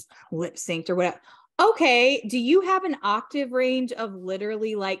where she's lip synced or whatever. Okay, do you have an octave range of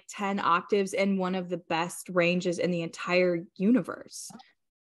literally like 10 octaves and one of the best ranges in the entire universe?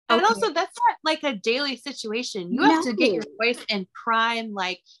 And also, that's not like a daily situation. You have to get your voice in prime,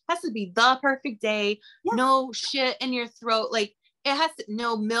 like, has to be the perfect day, no shit in your throat, like, it has to,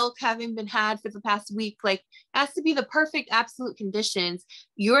 no milk having been had for the past week, like, it has to be the perfect absolute conditions.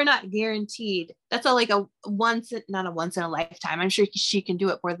 You're not guaranteed. That's not a once in a lifetime. I'm sure she can do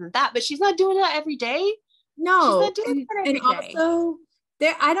it more than that, but she's not doing that every day. No, she's not doing that every day. Also,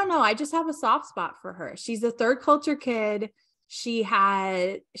 I don't know, I just have a soft spot for her. She's a third culture kid. She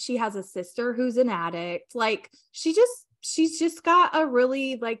has a sister who's an addict. Like, she just she's just got a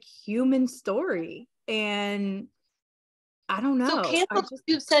really like human story, and I don't know. So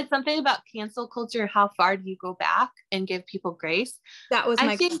you've said something about cancel culture. How far do you go back and give people grace? That was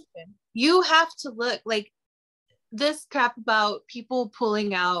my question. You have to look like this crap about people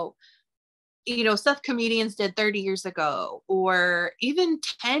pulling out, stuff comedians did 30 years ago, or even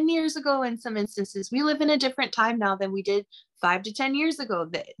 10 years ago in some instances. We live in a different time now than we did 5 to 10 years ago,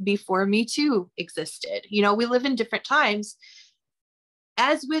 that before Me Too existed. We live in different times.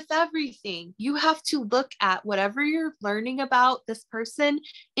 As with everything, you have to look at whatever you're learning about this person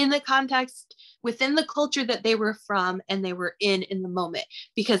in the context within the culture that they were from and they were in the moment.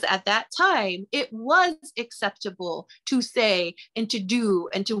 Because at that time, it was acceptable to say and to do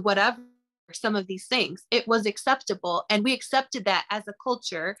and to whatever some of these things. It was acceptable. And we accepted that as a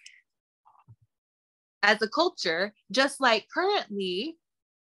culture. Just like currently,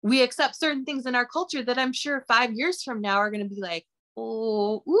 we accept certain things in our culture that I'm sure 5 years from now are going to be like,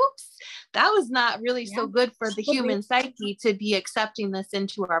 oh, oops, that was not really so good for the human psyche to be accepting this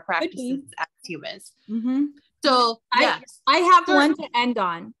into our practices as humans. Mm-hmm. So yes, I have one to end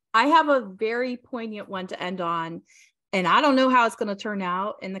on. I have a very poignant one to end on, and I don't know how it's going to turn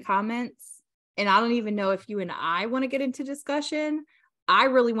out in the comments, and I don't even know if you and I want to get into discussion. I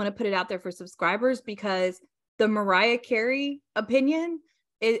really want to put it out there for subscribers, because the Mariah Carey opinion,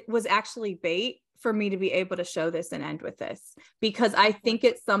 it was actually bait for me to be able to show this and end with this, because I think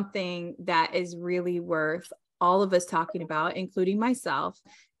it's something that is really worth all of us talking about, including myself.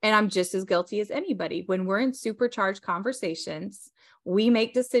 And I'm just as guilty as anybody. When we're in supercharged conversations, we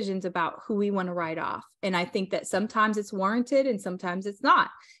make decisions about who we want to write off. And I think that sometimes it's warranted and sometimes it's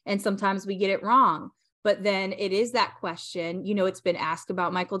not. And sometimes we get it wrong. But then it is that question, it's been asked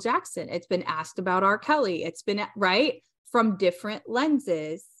about Michael Jackson. It's been asked about R. Kelly. It's been right from different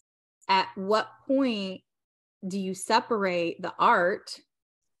lenses. At what point do you separate the art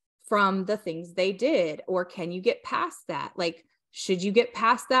from the things they did? Or can you get past that? Like, should you get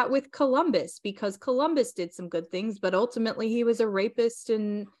past that with Columbus? Because Columbus did some good things, but ultimately he was a rapist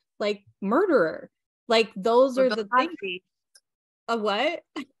and like murderer. Like, those are the things. A what?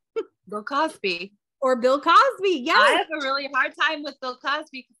 Bill Cosby. Or Bill Cosby. Yeah. I have a really hard time with Bill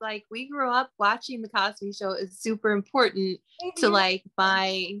Cosby because like we grew up watching the Cosby Show. Is super important to like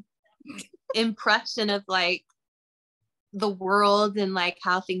my impression of like the world and like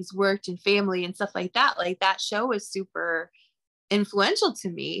how things worked and family and stuff like that. Like that show was super influential to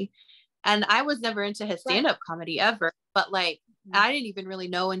me, and I was never into his stand-up comedy ever, but like I didn't even really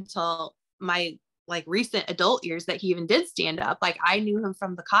know until my like recent adult years that he even did stand up. Like I knew him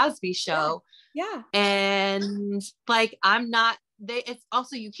from the Cosby Show. Yeah. And like it's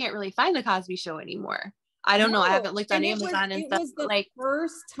also, you can't really find the Cosby Show anymore. I don't know. I haven't looked on Amazon and stuff. It was the like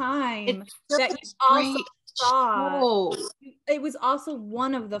first time that you also saw. It was also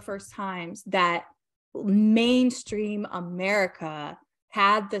one of the first times that mainstream America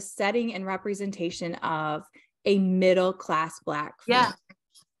had the setting and representation of a middle-class Black family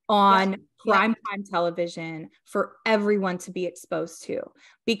on prime television for everyone to be exposed to,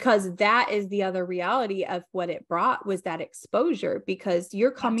 because that is the other reality of what it brought, was that exposure. Because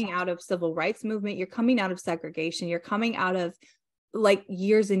you're coming out of civil rights movement, you're coming out of segregation, you're coming out of like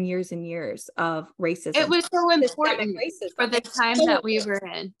years and years and years of racism. It was so important for the time that we were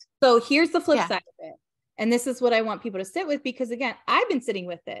in. So here's the flip side of it. And this is what I want people to sit with, because again, I've been sitting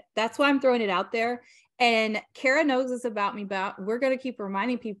with it. That's why I'm throwing it out there. And Kara knows this about me, but we're going to keep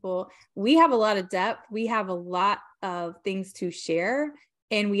reminding people we have a lot of depth. We have a lot of things to share.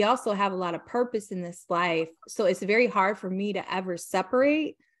 And we also have a lot of purpose in this life. So it's very hard for me to ever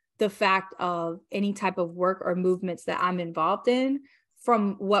separate the fact of any type of work or movements that I'm involved in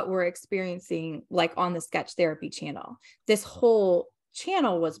from what we're experiencing, like on the Sketch Therapy channel. This whole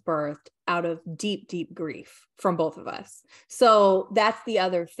channel was birthed out of deep, deep grief from both of us. So that's the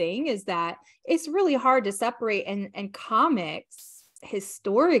other thing, is that it's really hard to separate, and comics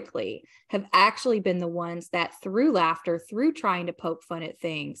historically have actually been the ones that through laughter, through trying to poke fun at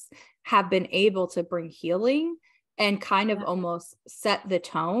things, have been able to bring healing and kind of almost set the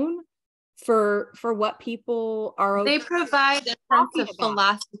tone for what people are. They provide a sense of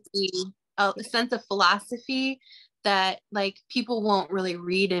philosophy, a sense of philosophy that like people won't really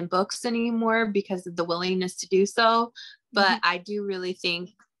read in books anymore because of the willingness to do so. But I do really think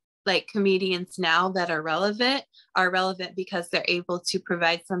like comedians now that are relevant because they're able to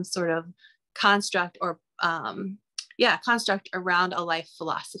provide some sort of construct or construct around a life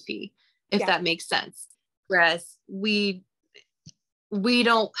philosophy, if that makes sense. Whereas we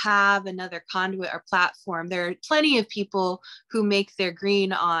don't have another conduit or platform. There are plenty of people who make their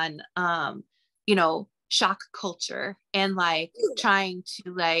green on shock culture and like trying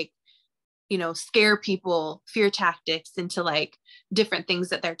to like, you know, scare people, fear tactics into like different things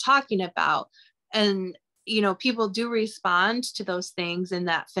that they're talking about. And, you know, people do respond to those things and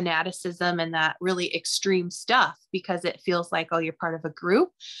that fanaticism and that really extreme stuff because it feels like, oh, you're part of a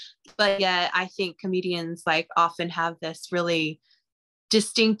group. But yet I think comedians like often have this really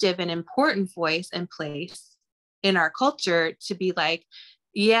distinctive and important voice and place in our culture to be like,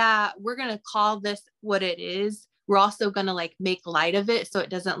 yeah, we're going to call this what it is. We're also going to like make light of it so it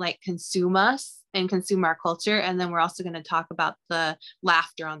doesn't like consume us and consume our culture. And then we're also going to talk about the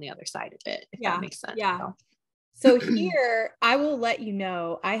laughter on the other side of it, if that makes sense. Yeah. So here, I will let you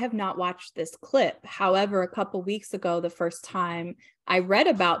know, I have not watched this clip. However, a couple weeks ago, the first time I read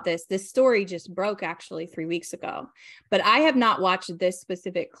about this story just broke actually 3 weeks ago, but I have not watched this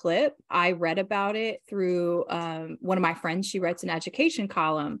specific clip. I read about it through one of my friends. She writes an education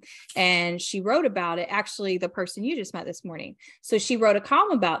column and she wrote about it. Actually, the person you just met this morning. So she wrote a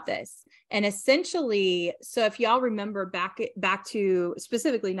column about this. And essentially, so if y'all remember back to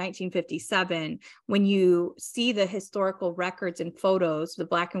specifically 1957, when you see the historical records and photos, the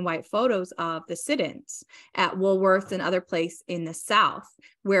black and white photos of the sit-ins at Woolworth and other places in the South,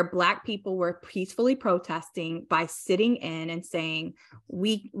 where Black people were peacefully protesting by sitting in and saying,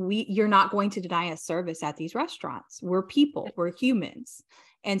 you're not going to deny us service at these restaurants. We're people, we're humans.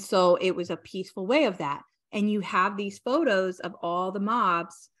 And so it was a peaceful way of that. And you have these photos of all the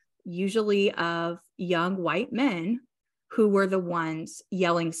mobs, usually of young white men who were the ones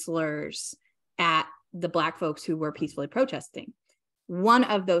yelling slurs at the Black folks who were peacefully protesting. One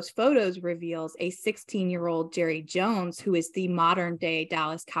of those photos reveals a 16-year-old Jerry Jones, who is the modern day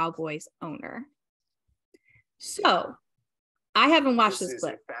Dallas Cowboys owner. So I haven't watched this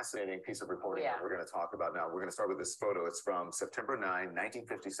clip. A fascinating piece of reporting that we're going to talk about now. We're going to start with this photo. It's from September 9,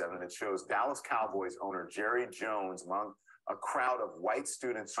 1957. It shows Dallas Cowboys owner Jerry Jones among a crowd of white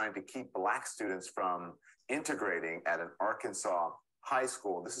students trying to keep Black students from integrating at an Arkansas high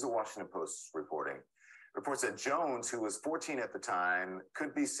school. This is a Washington Post reporting. Reports that Jones, who was 14 at the time,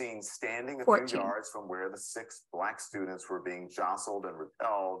 could be seen standing a few yards from where the 6 Black students were being jostled and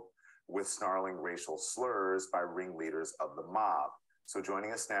repelled with snarling racial slurs by ringleaders of the mob. So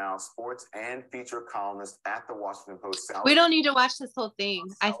joining us now, sports and feature columnist at the Washington Post. Sally. We don't need to watch this whole thing.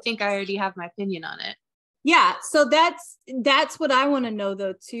 I think I already have my opinion on it. Yeah, so that's what I want to know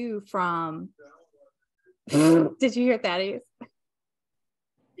though too. From did you hear Thaddeus?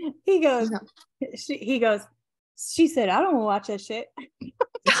 He goes, she said, I don't want to watch that shit.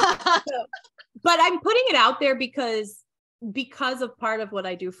 But I'm putting it out there because of part of what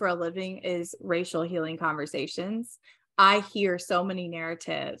I do for a living is racial healing conversations. I hear so many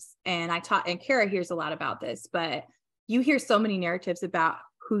narratives, and and Kara hears a lot about this, but you hear so many narratives about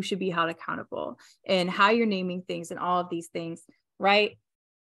who should be held accountable and how you're naming things and all of these things, right?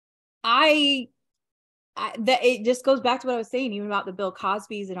 That it just goes back to what I was saying, even about the Bill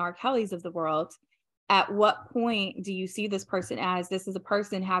Cosbys and R. Kellys of the world. At what point do you see this person as this is a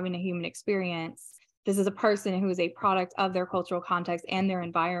person having a human experience? This is a person who is a product of their cultural context and their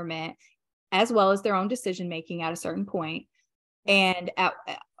environment, as well as their own decision making at a certain point. And at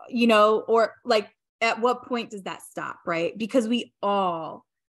what point does that stop, right? Because we all,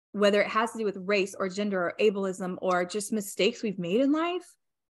 whether it has to do with race or gender or ableism or just mistakes we've made in life,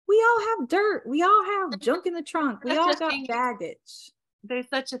 we all have dirt. We all have junk in the trunk. We all got baggage. There's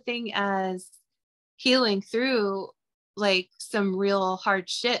such a thing as healing through like some real hard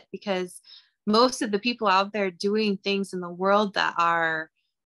shit, because most of the people out there doing things in the world that are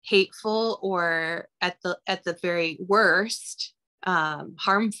hateful or at the very worst,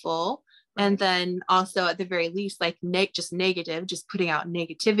 harmful, and then also at the very least, like just negative, just putting out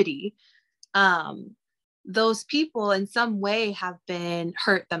negativity. Those people in some way have been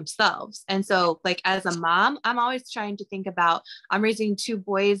hurt themselves. And so like as a mom, I'm always trying to think about, I'm raising 2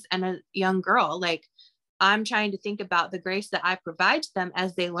 boys and a young girl. Like I'm trying to think about the grace that I provide to them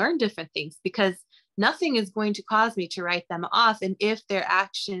as they learn different things, because nothing is going to cause me to write them off. And if their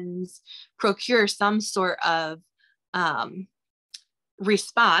actions procure some sort of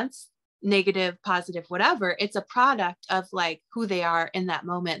response, negative, positive, whatever, it's a product of like who they are in that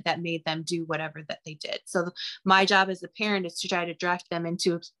moment that made them do whatever that they did. So my job as a parent is to try to direct them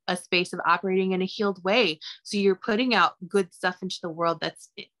into a space of operating in a healed way. So you're putting out good stuff into the world that's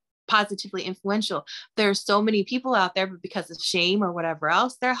positively influential. There are so many people out there, but because of shame or whatever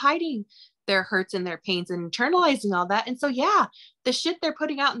else, they're hiding their hurts and their pains and internalizing all that. And so, yeah, the shit they're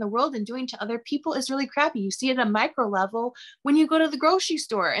putting out in the world and doing to other people is really crappy. You see it at a micro level when you go to the grocery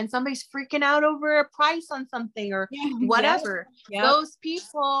store and somebody's freaking out over a price on something or whatever. Those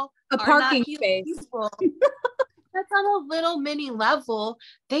people a parking space. That's on a little mini level.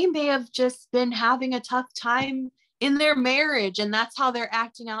 They may have just been having a tough time in their marriage, and that's how they're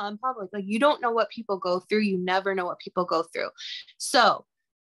acting out in public. Like, you don't know what people go through. You never know what people go through. So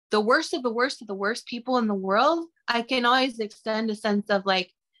the worst of the worst of the worst people in the world, I can always extend a sense of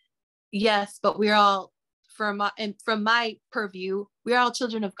like, yes, but we're all, from my purview, we are all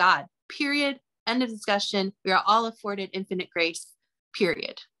children of God, period. End of discussion. We are all afforded infinite grace,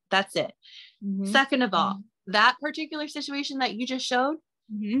 period. That's it. Second of all, that particular situation that you just showed,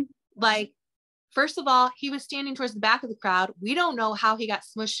 like, first of all, he was standing towards the back of the crowd. We don't know how he got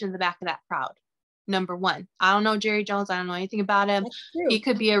smushed in the back of that crowd. Number one, I don't know Jerry Jones. I don't know anything about him. He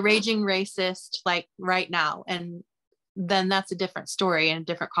could be a raging racist like right now. And then that's a different story and a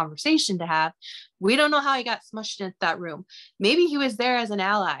different conversation to have. We don't know how he got smushed into that room. Maybe he was there as an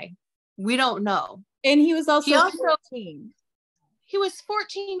ally. We don't know. And he was also 14. He was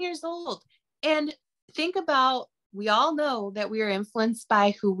 14 years old. And think about, we all know that we are influenced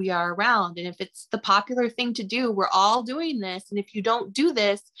by who we are around. And if it's the popular thing to do, we're all doing this. And if you don't do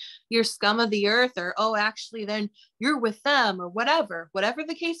this, you're scum of the earth, or, oh, actually, then you're with them, or whatever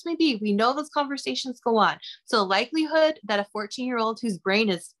the case may be. We know those conversations go on. So the likelihood that a 14-year-old whose brain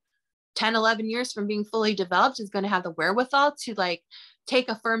is 10, 11 years from being fully developed is going to have the wherewithal to like take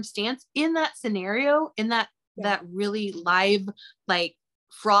a firm stance in that scenario, in that really live, like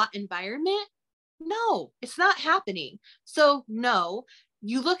fraught environment. No, it's not happening. So no,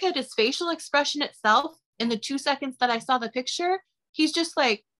 you look at his facial expression itself in the 2 seconds that I saw the picture, he's just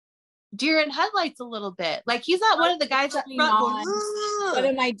like deer in headlights a little bit. Like, he's not one of the guys up front going, what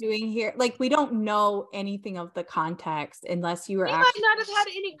am I doing here? Like, we don't know anything of the context unless you were he actually might not have had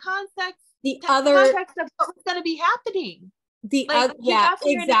any context of what was going to be happening.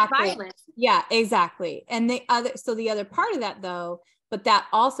 Exactly. And the other part of that, though, but that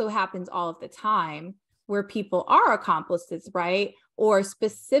also happens all of the time where people are accomplices, right? Or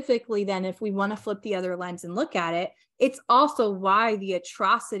specifically then, if we want to flip the other lens and look at it, it's also why the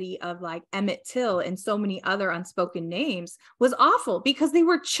atrocity of like Emmett Till and so many other unspoken names was awful, because they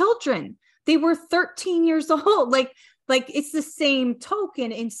were children. They were 13 years old. Like it's the same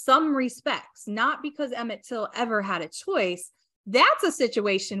token in some respects, not because Emmett Till ever had a choice. That's a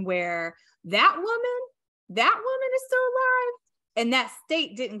situation where that woman is still alive. And that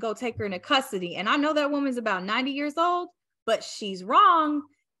state didn't go take her into custody. And I know that woman's about 90 years old, but she's wrong.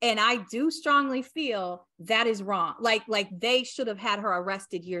 And I do strongly feel that is wrong. Like they should have had her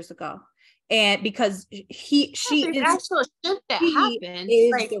arrested years ago. And because exactly.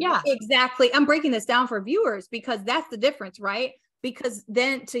 I'm breaking this down for viewers because that's the difference, right? Because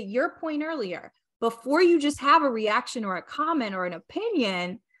then, to your point earlier, before you just have a reaction or a comment or an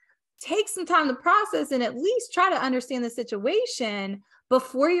opinion, take some time to process and at least try to understand the situation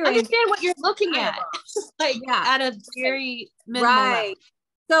before you understand what you're looking at. At a very minimal level.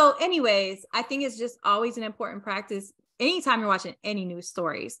 So anyways, I think it's just always an important practice anytime you're watching any news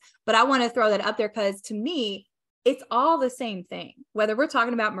stories. But I want to throw that up there because to me, it's all the same thing. Whether we're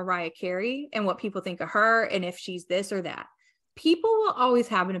talking about Mariah Carey and what people think of her and if she's this or that, people will always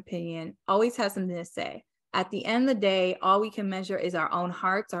have an opinion, always have something to say. At the end of the day, all we can measure is our own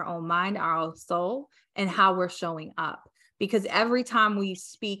hearts, our own mind, our own soul, and how we're showing up. Because every time we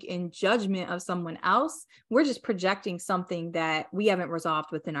speak in judgment of someone else, we're just projecting something that we haven't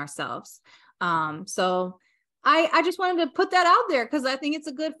resolved within ourselves. So I just wanted to put that out there because I think it's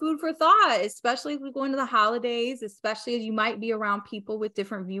a good food for thought, especially as we go into the holidays, especially as you might be around people with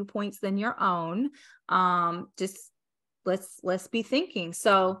different viewpoints than your own. Just let's be thinking.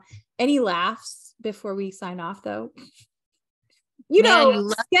 So any laughs before we sign off, though? You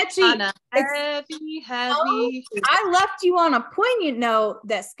sketchy. Heavy. I left you on a poignant note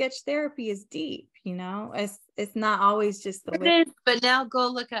that sketch therapy is deep. It's not always just the way. But now go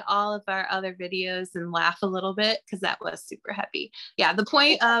look at all of our other videos and laugh a little bit because that was super heavy. Yeah, the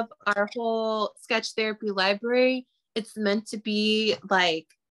point of our whole sketch therapy library, it's meant to be like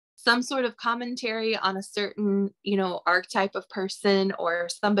some sort of commentary on a certain, archetype of person or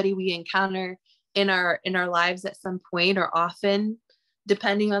somebody we encounter in our lives at some point or often,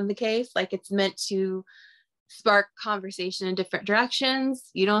 depending on the case. Like, it's meant to spark conversation in different directions.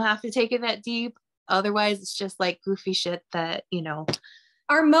 You don't have to take it that deep. Otherwise, it's just like goofy shit that,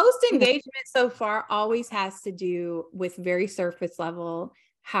 Our most engagement so far always has to do with very surface level,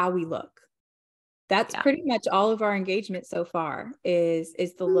 how we look. That's pretty much all of our engagement so far is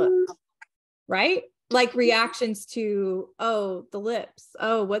the look. right? Like reactions to, oh, the lips,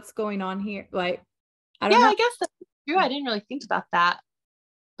 oh, what's going on here? Like, I don't know. I guess that's true. I didn't really think about that,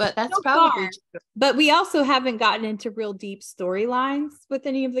 but that's So probably far. true. But we also haven't gotten into real deep storylines with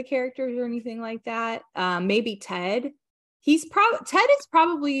any of the characters or anything like that. Maybe Ted. Ted is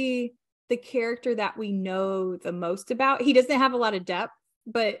probably the character that we know the most about. He doesn't have a lot of depth,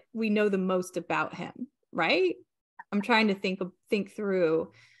 but we know the most about him, right? I'm trying to think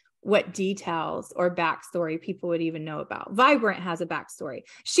through what details or backstory people would even know about. Vibrant has a backstory.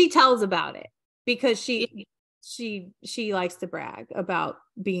 She tells about it because she likes to brag about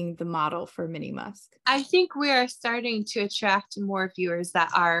being the model for Minnie Musk. I think we are starting to attract more viewers that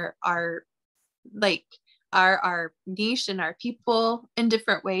are like our niche and our people in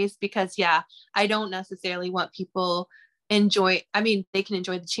different ways, because I don't necessarily want people they can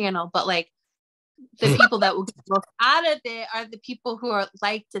enjoy the channel, but like the people that will get the most out of it are the people who are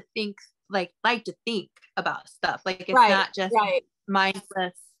like to think about stuff. Like it's not just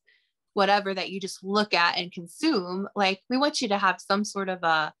mindless whatever that you just look at and consume. Like we want you to have some sort of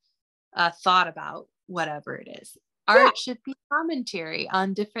a thought about whatever it is. Art should be commentary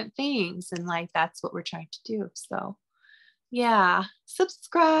on different things, and like that's what we're trying to do. So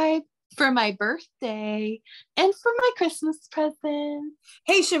subscribe for my birthday and for my Christmas present.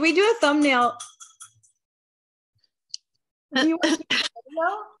 Hey, should we do a thumbnail? Do you want to do a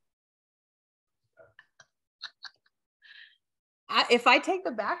video? If I take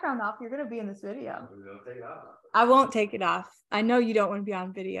the background off, you're going to be in this video. I won't take it off. I know you don't want to be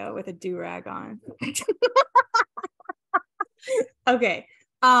on video with a do-rag on. Okay.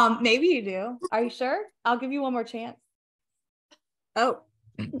 Maybe you do. Are you sure? I'll give you one more chance. Oh,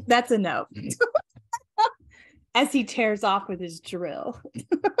 that's a no. As he tears off with his drill.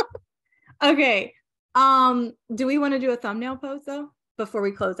 Okay. Do we want to do a thumbnail pose though before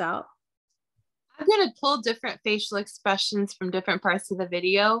we close out? I'm going to pull different facial expressions from different parts of the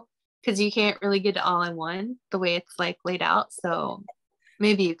video because you can't really get it all in one the way it's like laid out. So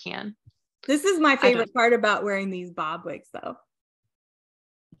maybe you can. This is my favorite part about wearing these bob wigs though.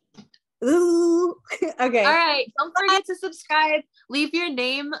 Ooh. Okay. All right. Don't forget to subscribe. Leave your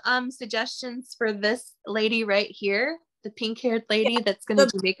name suggestions for this lady right here, the pink-haired lady that's going to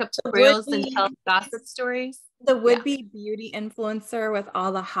do makeup tutorials and tell gossip stories. The would-be beauty influencer with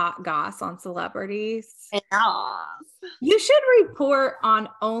all the hot goss on celebrities. You should report on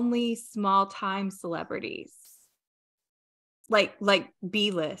only small-time celebrities, like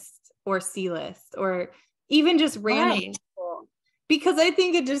B-list or C-list, or even just random people. Because I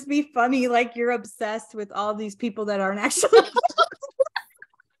think it'd just be funny, like you're obsessed with all these people that aren't actually,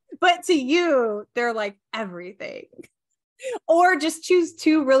 but to you, they're like everything. Or just choose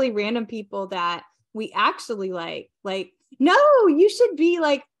two really random people that we actually like, no, you should be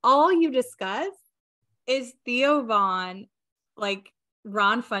like, all you discuss is Theo Vaughn, like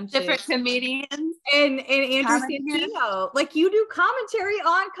Ron Funches, different comedians, and Andrew Santino. Like you do commentary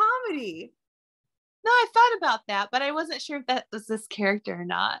on comedy. No, I thought about that, but I wasn't sure if that was this character or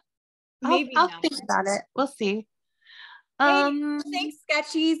not. Maybe I'll think about it. We'll see. Thanks,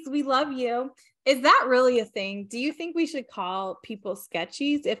 Sketchies. We love you. Is that really a thing? Do you think we should call people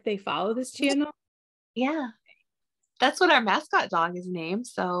Sketchies if they follow this channel? Yeah. That's what our mascot dog is named.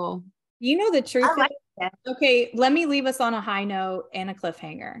 So you know the truth. Okay, let me leave us on a high note and a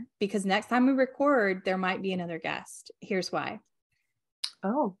cliffhanger, because next time we record, there might be another guest. Here's why.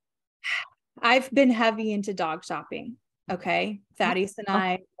 Oh. I've been heavy into dog shopping. Okay. Thaddeus and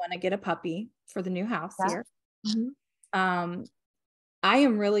I want to get a puppy for the new house here. Mm-hmm. I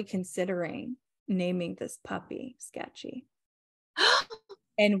am really considering naming this puppy Sketchy.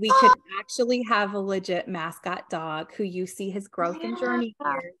 And we could actually have a legit mascot dog who you see his growth and journey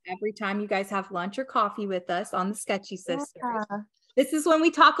here every time you guys have lunch or coffee with us on the Sketchy Sisters. This is when we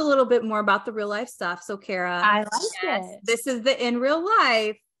talk a little bit more about the real life stuff. So Kara, I like it. This is the in real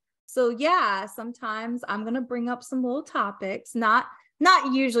life. So yeah, sometimes I'm going to bring up some little topics, not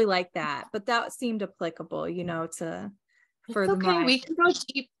usually like that, but that seemed applicable, you know, for the mind. We can go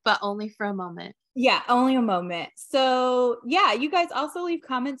deep, but only for a moment. Yeah, only a moment. So yeah, you guys also leave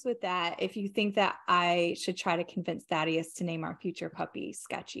comments with that if you think that I should try to convince Thaddeus to name our future puppy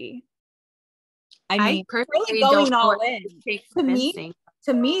Sketchy. I mean, really going all in.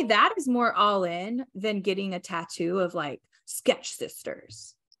 To me, that is more all in than getting a tattoo of like Sketch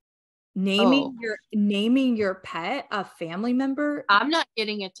Sisters. Naming your pet a family member. I'm not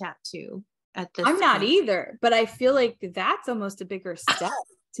getting a tattoo at this. I'm not either, but I feel like that's almost a bigger step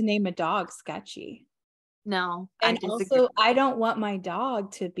to name a dog Sketchy. No, and also I don't want my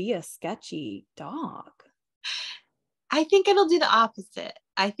dog to be a sketchy dog. I think it'll do the opposite.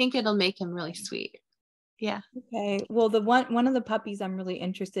 I think it'll make him really sweet. Yeah. Okay. Well, the one of the puppies I'm really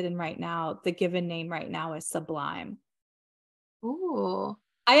interested in right now, the given name right now is Sublime. Ooh.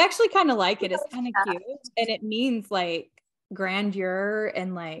 I actually kind of like it. It's kind of cute, and it means like grandeur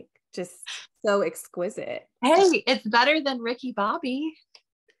and like just so exquisite. Hey, it's better than Ricky Bobby.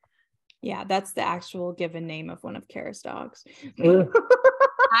 Yeah, that's the actual given name of one of Kara's dogs.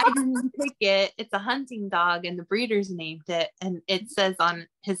 I didn't pick it. It's a hunting dog, and the breeders named it, and it says on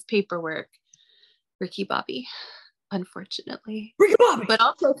his paperwork, Ricky Bobby. Unfortunately, Ricky Bobby. But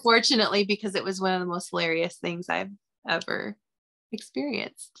also fortunately, because it was one of the most hilarious things I've ever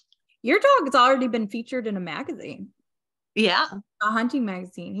experienced. Your dog's already been featured in a magazine. Yeah. A hunting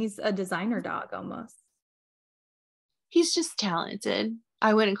magazine. He's a designer dog almost. He's just talented.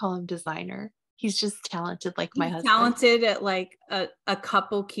 I wouldn't call him designer. He's just talented like my husband. Talented at like a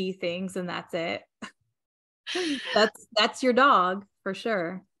couple key things, and that's it. That's your dog for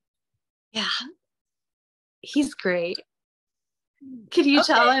sure. Yeah. He's great. Could you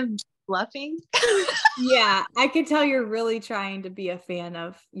tell I'm bluffing? Yeah, I could tell you're really trying to be a fan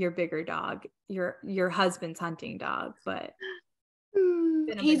of your bigger dog, your husband's hunting dog, but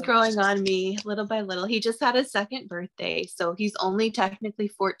he's growing on me little by little. He just had his second birthday, so he's only technically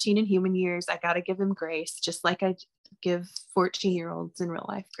 14 in human years. I gotta give him grace, just like I give 14-year-olds in real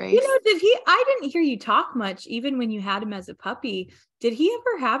life grace. You know, I didn't hear you talk much even when you had him as a puppy. Did he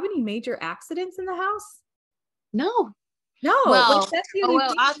ever have any major accidents in the house? No. Well,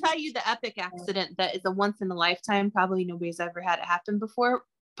 I'll tell you the epic accident that is a once in a lifetime. Probably nobody's ever had it happen before.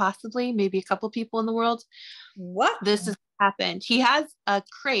 Possibly, maybe a couple people in the world. What? This has happened. He has a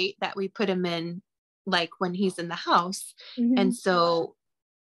crate that we put him in, like when he's in the house, and so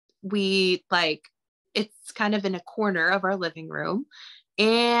we it's kind of in a corner of our living room,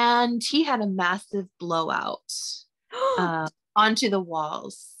 and he had a massive blowout onto the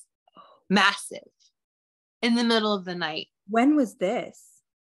walls, massive. In the middle of the night. When was this?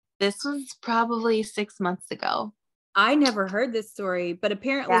 This was probably 6 months ago. I never heard this story, but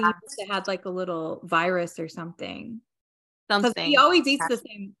apparently he must have had like a little virus or something. He always eats the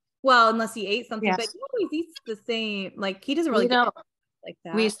same. Well, unless he ate something, but he always eats the same. Like he doesn't really get like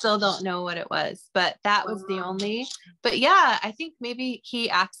that. We still don't know what it was, but that was the only. But yeah, I think maybe he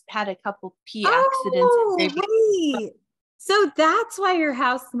had a couple pee accidents. Wait. So that's why your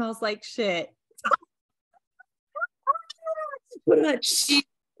house smells like shit. She's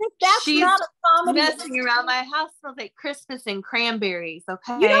not a comedy. Messing around my house smells like Christmas and cranberries.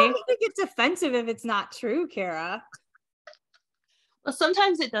 Okay, you don't need to get defensive if it's not true, Kara. Well,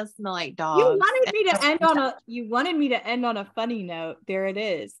 sometimes it does smell like dogs. You wanted me to end on a funny note. There it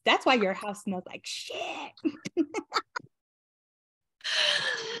is. That's why your house smells like shit.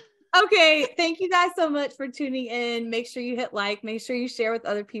 Okay, thank you guys so much for tuning in. Make sure you hit like, make sure you share with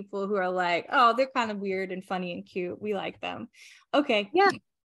other people who are like, oh, they're kind of weird and funny and cute. We like them. Okay. Yeah.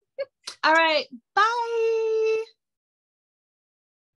 All right. Bye.